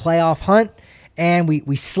the playoff hunt, and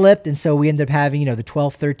we slipped, and so we ended up having the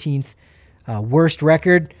 12th, 13th worst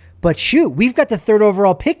record. But shoot, we've got the 3rd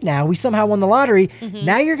overall pick now. We somehow won the lottery.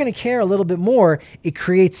 Now you're going to care a little bit more. It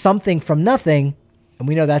creates something from nothing, and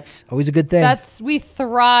we know that's always a good thing. We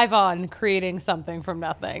thrive on creating something from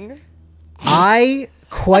nothing. I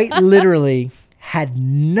quite literally had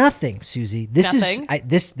nothing, Susie. Nothing? I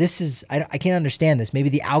can't understand this. Maybe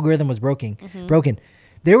the algorithm was broken.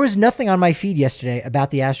 There was nothing on my feed yesterday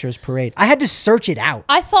about the Astros parade. I had to search it out.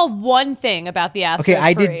 I saw one thing about the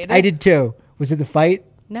Astros parade. I did too. Was it the fight?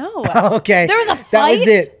 No. Okay. There was a fight? That was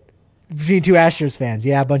it. Between two Astros fans.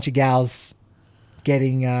 Yeah, a bunch of gals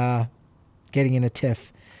getting in a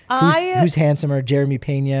tiff. Who's handsomer, Jeremy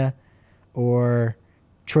Pena or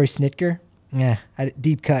Troy Snitker? Yeah,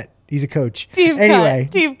 deep cut. He's a coach. Deep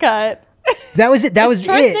cut. That was it. That was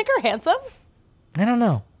Troy it. Snitker handsome? I don't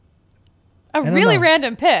know. A really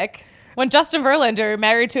random pick. When Justin Verlander,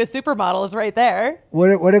 married to a supermodel, is right there.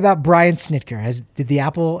 What about Brian Snitker? Did the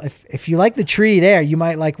apple? If you like the tree there, you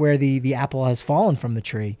might like where the apple has fallen from the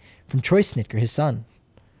tree from Troy Snitker, his son.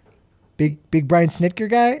 Big Brian Snitker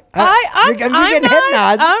guy. I'm getting head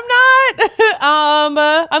nods. I'm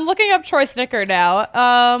not. I'm looking up Troy Snitker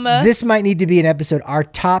now. This might need to be an episode. Our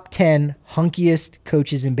top 10 hunkiest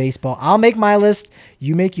coaches in baseball. I'll make my list.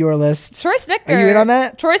 You make your list. Troy Snitker. Are you in on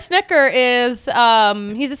that? Troy Snitker is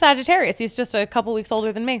he's a Sagittarius. He's just a couple weeks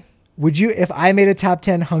older than me. Would you, if I made a top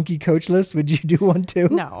 10 hunky coach list, would you do one too?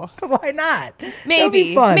 No. Why not? Maybe. That'd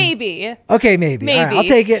be fun. Maybe. Okay, maybe. All right, I'll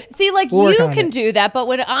take it. See, like We'll work you on can it. do that, but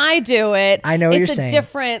when I do it, I know what you're saying.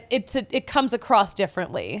 It comes across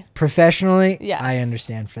differently. Professionally, Yes. I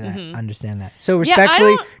understand for that. Understand that. So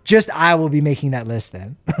respectfully, I will be making that list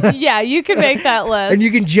then. Yeah, you can make that list. And you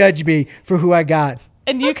can judge me for who I got.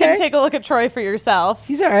 And you can take a look at Troy for yourself.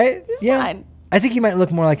 He's all right. He's fine. I think he might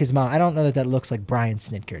look more like his mom. I don't know that looks like Brian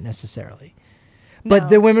Snitker necessarily. But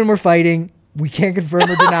the women were fighting. We can't confirm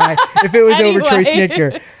or deny if it was over Troy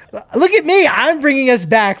Snitker. Look at me. I'm bringing us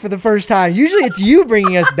back for the first time. Usually it's you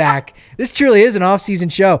bringing us back. This truly is an off-season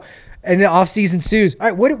show. And the off-season Suze. All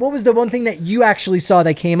right, what was the one thing that you actually saw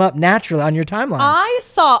that came up naturally on your timeline? I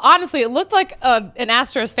saw, honestly, it looked like an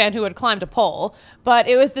Astros fan who had climbed a pole, but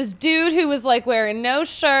it was this dude who was like wearing no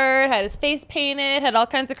shirt, had his face painted, had all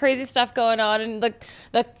kinds of crazy stuff going on, and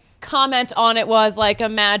the comment on it was like,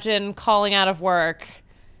 imagine calling out of work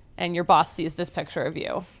and your boss sees this picture of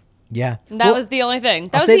you. Yeah. And that was the only thing.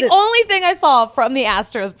 That was the only thing I saw from the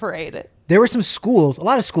Astros parade. There were some schools, a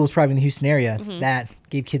lot of schools probably in the Houston area that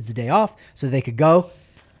gave kids the day off so they could go.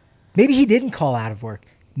 Maybe he didn't call out of work.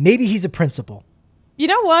 Maybe he's a principal. You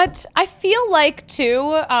know what? I feel like,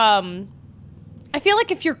 too, I feel like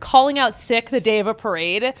if you're calling out sick the day of a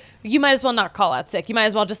parade, you might as well not call out sick. You might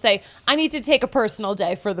as well just say, I need to take a personal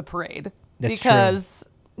day for the parade. That's because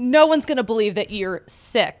no one's going to believe that you're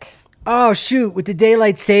sick. Oh, shoot. With the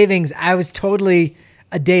daylight savings, I was totally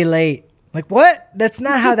a day late. Like, what? That's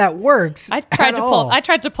not how that works. I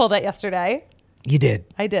tried to pull that yesterday. You did.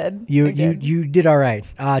 I did. You did all right.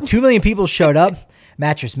 2 million people showed up.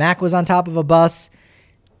 Mattress Mac was on top of a bus.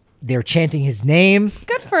 They were chanting his name.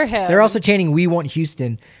 Good for him. They're also chanting "We Want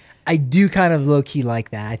Houston." I do kind of low-key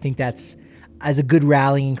like that. I think that's as a good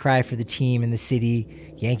rallying cry for the team and the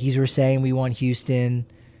city. Yankees were saying "We Want Houston."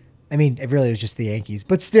 I mean, it really was just the Yankees,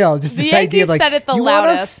 but still, just this idea of like, said it the you want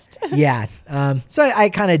loudest. us? Yeah. So I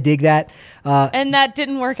kind of dig that. And that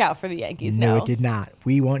didn't work out for the Yankees. No, it did not.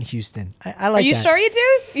 We want Houston. I like that. Are you sure you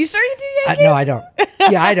do? You sure you do, Yankees? No, I don't.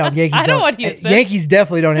 Yeah, I don't. Yankees I don't want Houston. Yankees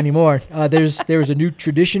definitely don't anymore. There was a new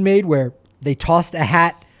tradition made where they tossed a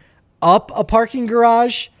hat up a parking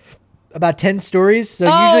garage about 10 stories. So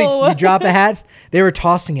usually you drop a hat. They were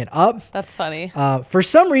tossing it up. That's funny. For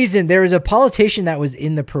some reason, there was a politician that was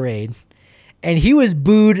in the parade, and he was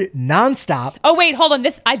booed nonstop. Oh, wait, hold on.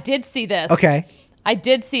 I did see this. Okay. I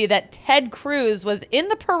did see that Ted Cruz was in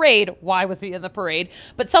the parade. Why was he in the parade?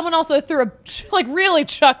 But someone also really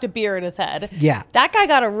chucked a beer in his head. Yeah. That guy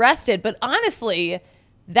got arrested. But honestly,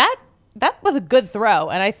 that was a good throw.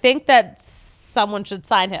 And I think that someone should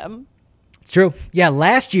sign him. It's true. Yeah,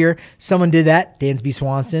 last year, someone did that. Dansby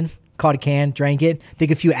Swanson caught a can, drank it. I think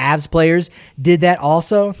a few Avs players did that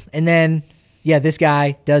also. And then, this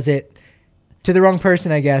guy does it to the wrong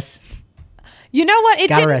person, I guess. You know what?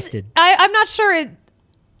 Got arrested. I'm not sure.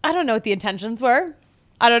 I don't know what the intentions were.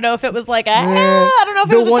 I don't know if it was like I don't know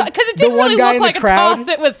if it was a toss, because it didn't really look like a toss.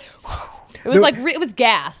 It was it was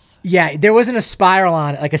gas. Yeah, there wasn't a spiral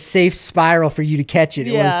on it, like a safe spiral for you to catch it.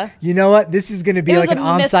 It was, you know what? This is going to be like an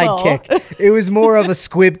onside kick. It was more of a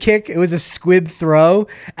squib kick. It was a squib throw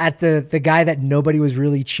at the guy that nobody was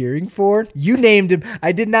really cheering for. You named him.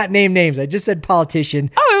 I did not name names. I just said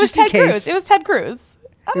politician. Oh, it was just Ted Cruz. It was Ted Cruz.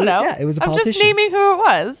 I don't know. Yeah, it was a politician. I'm just naming who it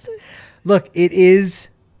was. Look, it is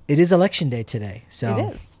election day today. So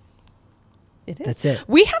it is. It is. That's it.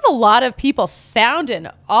 We have a lot of people sounding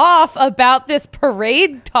off about this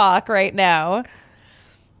parade talk right now.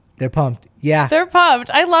 They're pumped. Yeah. They're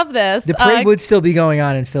pumped. I love this. The parade would still be going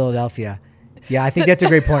on in Philadelphia. Yeah, I think that's a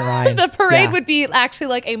great point, Ryan. The parade would be actually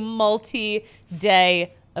like a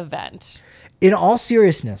multi-day event. In all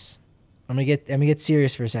seriousness, I'm gonna get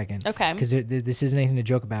serious for a second. Okay. Because this isn't anything to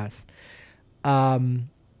joke about.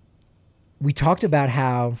 We talked about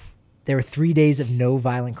how there were 3 days of no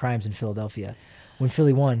violent crimes in Philadelphia when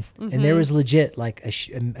Philly won, and there was legit like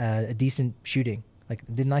a decent shooting. Like,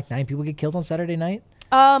 didn't like 9 people get killed on Saturday night?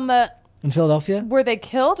 In Philadelphia? Were they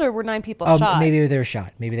killed or were 9 people shot? Maybe they were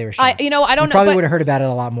shot. I don't know. We probably would have heard about it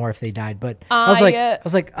a lot more if they died. But I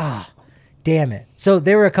was like, damn it. So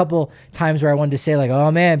there were a couple times where I wanted to say like, oh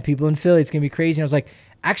man, people in Philly, it's gonna be crazy. And I was like,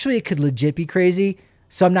 actually, it could legit be crazy.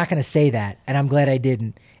 So I'm not gonna say that, and I'm glad I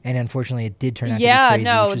didn't. And unfortunately, it did turn out to be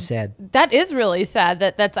crazy, which is sad. That is really sad.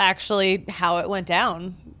 That's actually how it went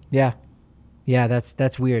down. Yeah,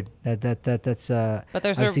 that's weird. That's but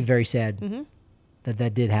there's obviously very sad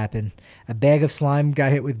that did happen. A bag of slime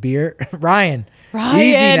got hit with beer. Ryan,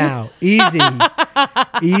 easy now,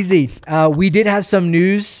 easy. We did have some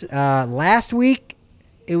news last week.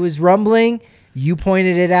 It was rumbling. You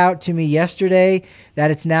pointed it out to me yesterday that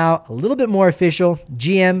it's now a little bit more official.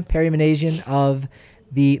 GM Perry Manassian of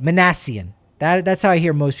the Manassian. That's how I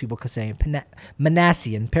hear most people saying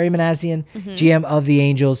Manassian. Perry Manassian, GM of the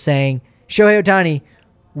Angels, saying Shohei Ohtani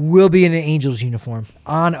will be in an Angels uniform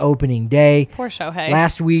on opening day. Poor Shohei.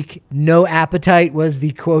 Last week, no appetite was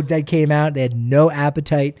the quote that came out. They had no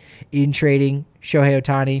appetite in trading Shohei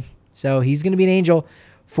Ohtani. So he's going to be an Angel,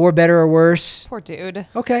 for better or worse. Poor dude.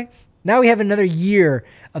 Okay. Now we have another year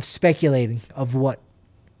of speculating of what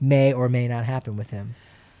may or may not happen with him.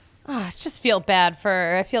 I just feel bad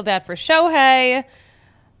for Shohei.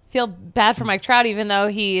 Feel bad for Mike Trout, even though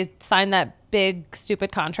he signed that big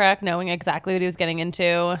stupid contract knowing exactly what he was getting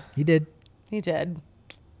into. He did. He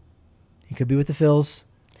could be with the Phils.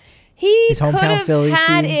 His hometown Phillies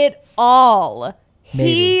had team. It all.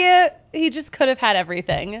 Maybe. He just could have had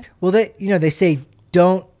everything. Well, they say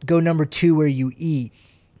don't go number 2 where you eat.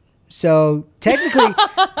 So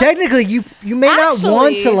technically you may not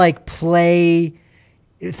want to like play.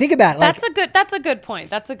 Think about it. Like, that's a good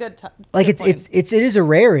point. That's a good like good it is a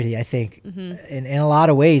rarity, I think, in a lot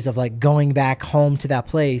of ways of like going back home to that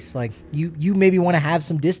place. Like you maybe want to have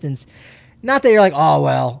some distance. Not that you're like, oh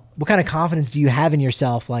well, what kind of confidence do you have in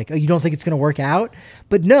yourself? Like, oh, you don't think it's going to work out?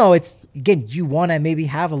 But no, it's again, you want to maybe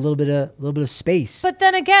have a little bit of space. But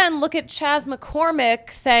then again, look at Chas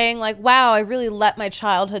McCormick saying like, wow, I really let my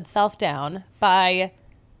childhood self down by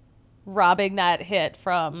robbing that hit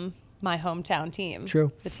from my hometown team.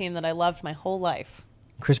 True. The team that I loved my whole life.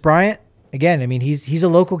 Chris Bryant, again, I mean, he's a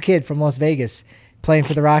local kid from Las Vegas playing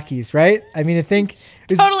for the Rockies, right? I mean, I think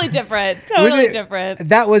totally different. Totally different.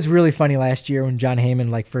 That was really funny last year when John Heyman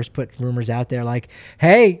like first put rumors out there like,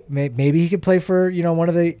 hey, maybe he could play for, one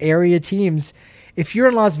of the area teams. If you're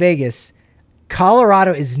in Las Vegas,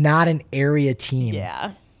 Colorado is not an area team.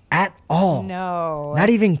 Yeah. At all. No. Not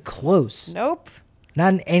even close. Nope.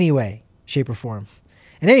 Not in any way, shape, or form.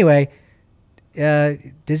 And anyway,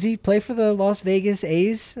 does he play for the Las Vegas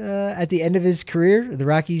A's at the end of his career? The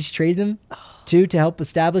Rockies trade them to help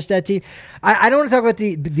establish that team. I don't want to talk about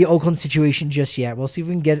the Oakland situation just yet. We'll see if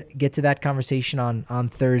we can get to that conversation on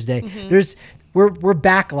Thursday. We're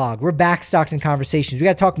backlogged. We're backstocked in conversations. We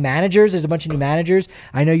got to talk managers. There's a bunch of new managers.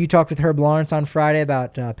 I know you talked with Herb Lawrence on Friday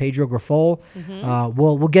about Pedro Grifol.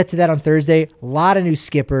 We'll get to that on Thursday. A lot of new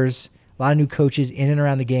skippers. A lot of new coaches in and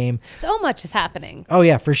around the game. So much is happening. Oh,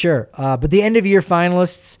 yeah, for sure. But the end-of-year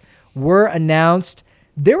finalists were announced.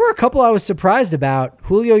 There were a couple I was surprised about.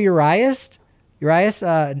 Julio Urias,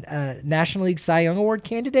 National League Cy Young Award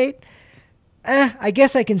candidate. I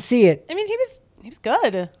guess I can see it. I mean, he was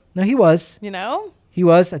good. No, he was. He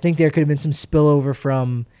was. I think there could have been some spillover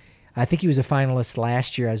from, I think he was a finalist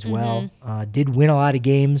last year as well. Did win a lot of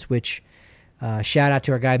games, which shout out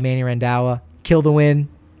to our guy Manny Randhawa. Kill the win.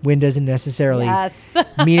 Win doesn't necessarily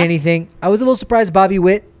mean anything. I was a little surprised Bobby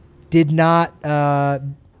Witt did not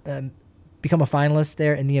become a finalist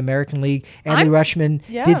there in the American League. Andy Rushman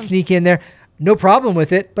did sneak in there. no problem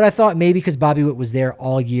with it, but I thought maybe because Bobby Witt was there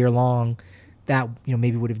all year long, that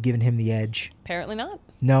maybe would have given him the edge. Apparently not.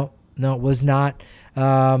 No, it was not.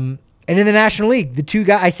 And in the National League, the two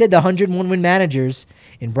guys, I said the 101 win managers,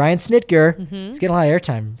 in Brian Snitker, he's getting a lot of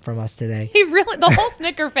airtime from us today. The whole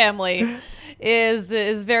Snitker family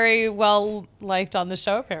is very well liked on the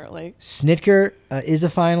show, apparently. Snitker is a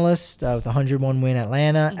finalist with 101 win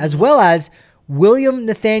Atlanta, as well as William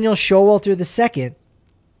Nathaniel Showalter II,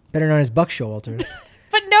 better known as Buck Showalter.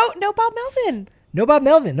 But no Bob Melvin. No Bob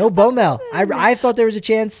Melvin, no Bo Mel. I thought there was a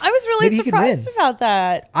chance. I was really surprised about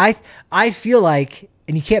that. I feel like,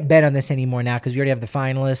 and you can't bet on this anymore now because we already have the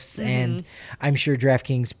finalists, and I'm sure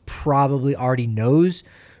DraftKings probably already knows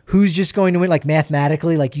who's just going to win. Like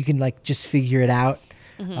mathematically, like you can like just figure it out.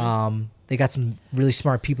 They got some really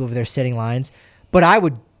smart people over there setting lines. But I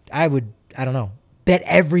would I don't know, bet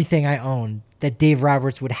everything I own that Dave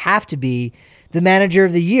Roberts would have to be the manager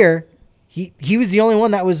of the year. He was the only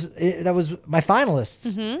one that was my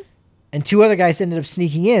finalists. And two other guys ended up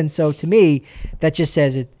sneaking in. So to me, that just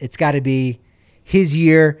says it's got to be his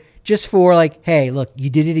year, just for like, hey, look, you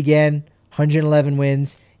did it again, 111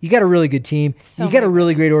 wins. You got a really good team. You got a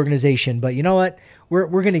really great organization. But you know what? We're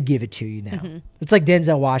going to give it to you now. It's like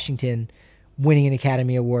Denzel Washington winning an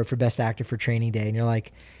Academy Award for Best Actor for Training Day. And you're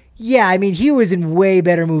like, yeah, I mean, he was in way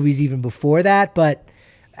better movies even before that. But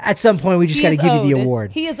at some point, we just got to give you the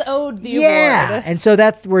award. He is owed the award. Yeah, and so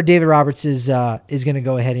that's where David Roberts is going to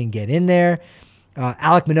go ahead and get in there.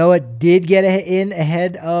 Alek Manoah did get in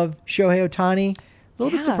ahead of Shohei Ohtani. A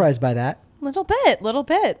little bit surprised by that. Little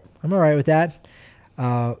bit. I'm all right with that.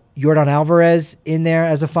 Yordan Alvarez in there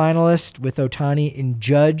as a finalist with Ohtani and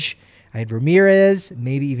Judge. I had Ramirez,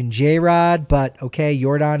 maybe even J-Rod, but okay,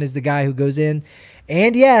 Yordan is the guy who goes in.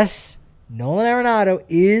 And yes, Nolan Arenado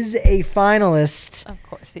is a finalist. Of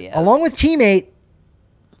course he is. Along with teammate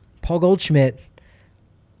Paul Goldschmidt.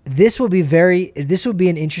 This will be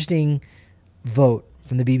an interesting vote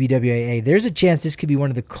from the BBWAA. There's a chance this could be one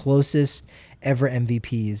of the closest ever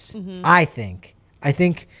MVPs. I think,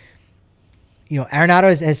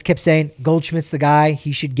 Arenado has kept saying Goldschmidt's the guy,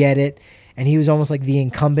 he should get it. And he was almost like the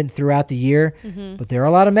incumbent throughout the year. But there are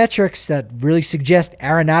a lot of metrics that really suggest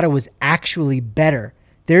Arenado was actually better.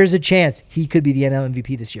 There's a chance he could be the NL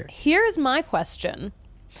MVP this year. Here's my question.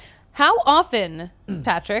 How often,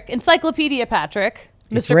 Patrick, Encyclopedia Patrick,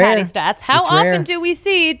 Mr. Patty Stats, how often do we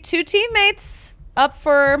see two teammates up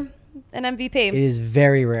for an MVP? It is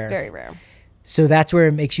very rare. Very rare. So that's where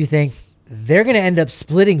it makes you think they're going to end up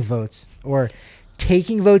splitting votes or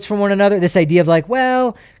taking votes from one another. This idea of like,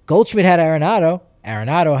 well, Goldschmidt had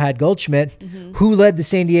Arenado had Goldschmidt, who led the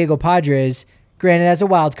San Diego Padres, granted as a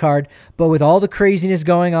wild card, but with all the craziness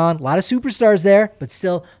going on, a lot of superstars there, but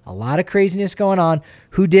still a lot of craziness going on.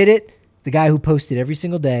 Who did it? The guy who posted every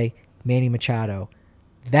single day, Manny Machado.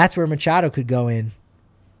 That's where Machado could go in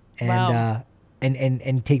and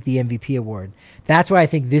and take the MVP award. That's why I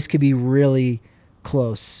think this could be really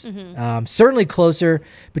close. Certainly closer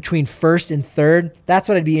between first and third. That's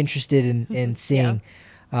what I'd be interested in seeing.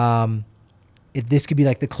 If this could be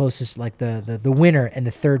like the closest, like the winner and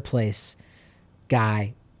the third place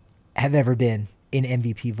guy have ever been in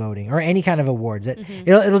MVP voting or any kind of awards.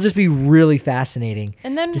 It'll just be really fascinating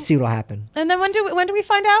to see what'll happen. And then when do we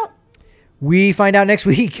find out? We find out next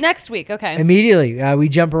week. Next week, okay. Immediately. We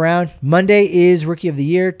jump around. Monday is Rookie of the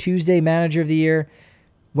Year. Tuesday, Manager of the Year.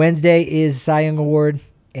 Wednesday is Cy Young Award.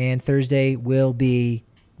 And Thursday will be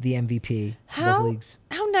the MVP of leagues.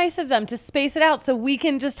 How nice of them to space it out so we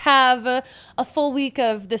can just have a full week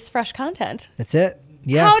of this fresh content. That's it.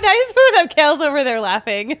 Yeah. How nice for them. Kale's over there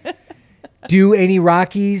laughing. Do any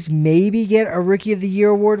Rockies maybe get a Rookie of the Year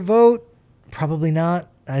award vote? Probably not.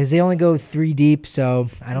 They only go 3 deep, so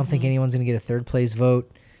I don't think anyone's going to get a third place vote.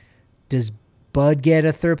 Does Bud get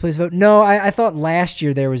a third place vote? No, I thought last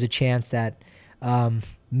year there was a chance that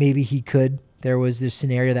maybe he could. There was this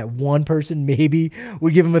scenario that one person maybe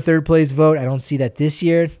would give him a third place vote. I don't see that this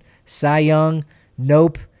year. Cy Young,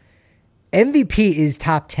 nope. MVP is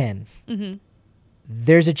top 10.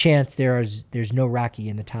 There's a chance there's no Rocky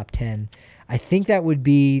in the top 10. I think that would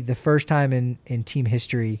be the first time in team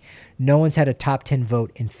history no one's had a top 10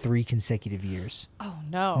 vote in 3 consecutive years. Oh,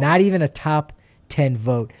 no. Not even a top 10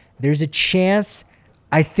 vote. There's a chance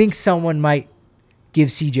I think someone might give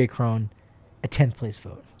CJ Cron a 10th place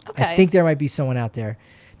vote. Okay. I think there might be someone out there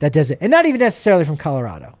that does it. And not even necessarily from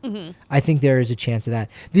Colorado. I think there is a chance of that.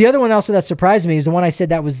 The other one also that surprised me is the one I said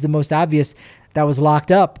that was the most obvious that was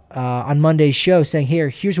locked up on Monday's show saying,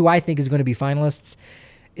 here's who I think is going to be finalists.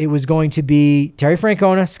 It was going to be Terry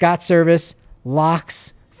Francona, Scott Service,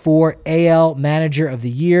 locks for AL Manager of the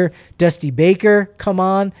Year. Dusty Baker, come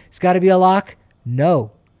on. It's got to be a lock.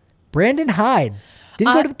 No. Brandon Hyde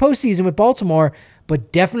didn't go to the postseason with Baltimore,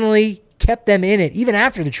 but definitely kept them in it, even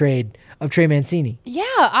after the trade of Trey Mancini. Yeah,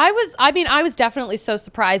 I was definitely so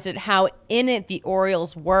surprised at how in it the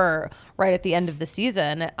Orioles were right at the end of the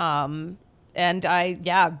season. So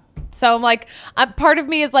I'm like, part of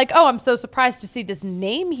me is like, oh, I'm so surprised to see this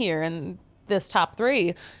name here in this top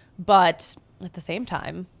 3. But at the same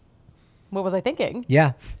time, what was I thinking?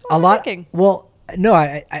 Yeah. What was I thinking? Well, no,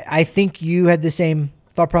 I think you had the same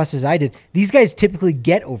thought process I did. These guys typically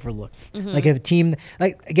get overlooked. Like a team,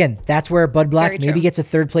 like, again, that's where Bud Black maybe gets a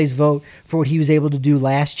third place vote for what he was able to do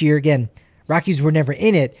last year. Again, Rockies were never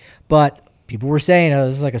in it, but people were saying, oh,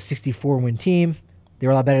 this is like a 64-win team. They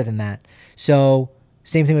were a lot better than that. So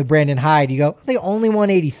same thing with Brandon Hyde. You go, they only won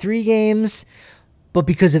 83 games, but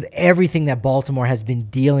because of everything that Baltimore has been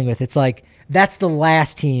dealing with, it's like that's the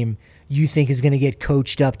last team you think is going to get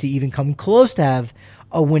coached up to even come close to have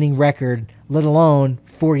a winning record, let alone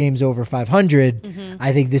 4 games over 500.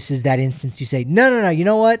 I think this is that instance you say, no, you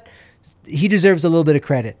know what? He deserves a little bit of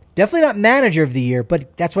credit. Definitely not Manager of the Year,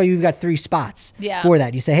 but that's why you've got 3 spots for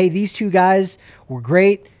that. You say, hey, these 2 guys were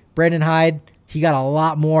great. Brandon Hyde, he got a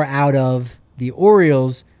lot more out of the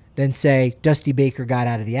Orioles than, say, Dusty Baker got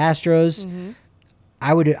out of the Astros.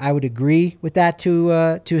 I would agree with that to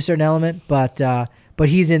a certain element, but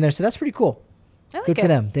he's in there, so that's pretty cool. Good for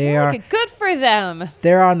them. They are good for them.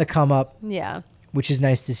 They're on the come up. Yeah, which is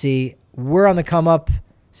nice to see. We're on the come up.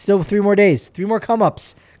 Still 3 more days. 3 more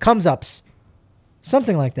comes ups,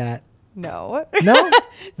 something like that. No.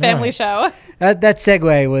 Family right. Show. That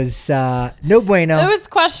segue was no bueno. It was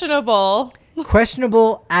questionable.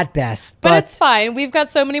 Questionable at best, but it's fine. We've got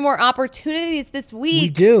so many more opportunities this week. We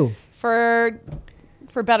do for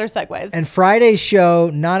better segues. And Friday's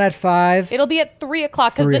show, not at 5. It'll be at 3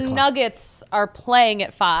 o'clock because the Nuggets are playing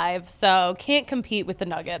at 5, so can't compete with the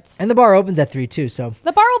Nuggets. And the bar opens at 3 too, so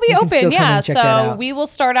the bar will be open, yeah. So we will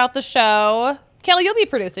start out the show. Kayla, you'll be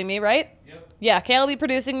producing me, right? Yep. Yeah, Kayla will be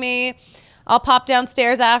producing me. I'll pop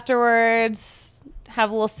downstairs afterwards, have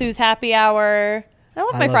a little Sue's happy hour. I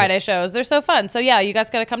love my Friday shows. They're so fun. So yeah, you guys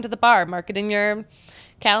got to come to the bar. Mark it in your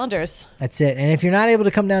calendars. That's it. And if you're not able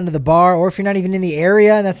to come down to the bar, or if you're not even in the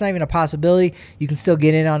area, and that's not even a possibility, you can still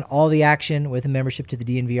get in on all the action with a membership to the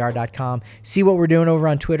DNVR.com. See what we're doing over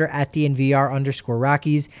on Twitter at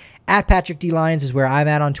DNVR_Rockies. At Patrick D. Lyons is where I'm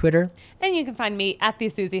at on Twitter. And you can find me at the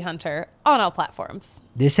Susie Hunter on all platforms.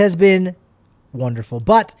 This has been wonderful.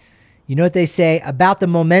 But you know what they say about the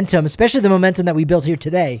momentum, especially the momentum that we built here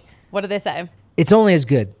today. What do they say? It's only as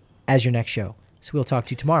good as your next show. So we'll talk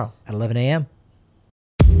to you tomorrow at 11 a.m.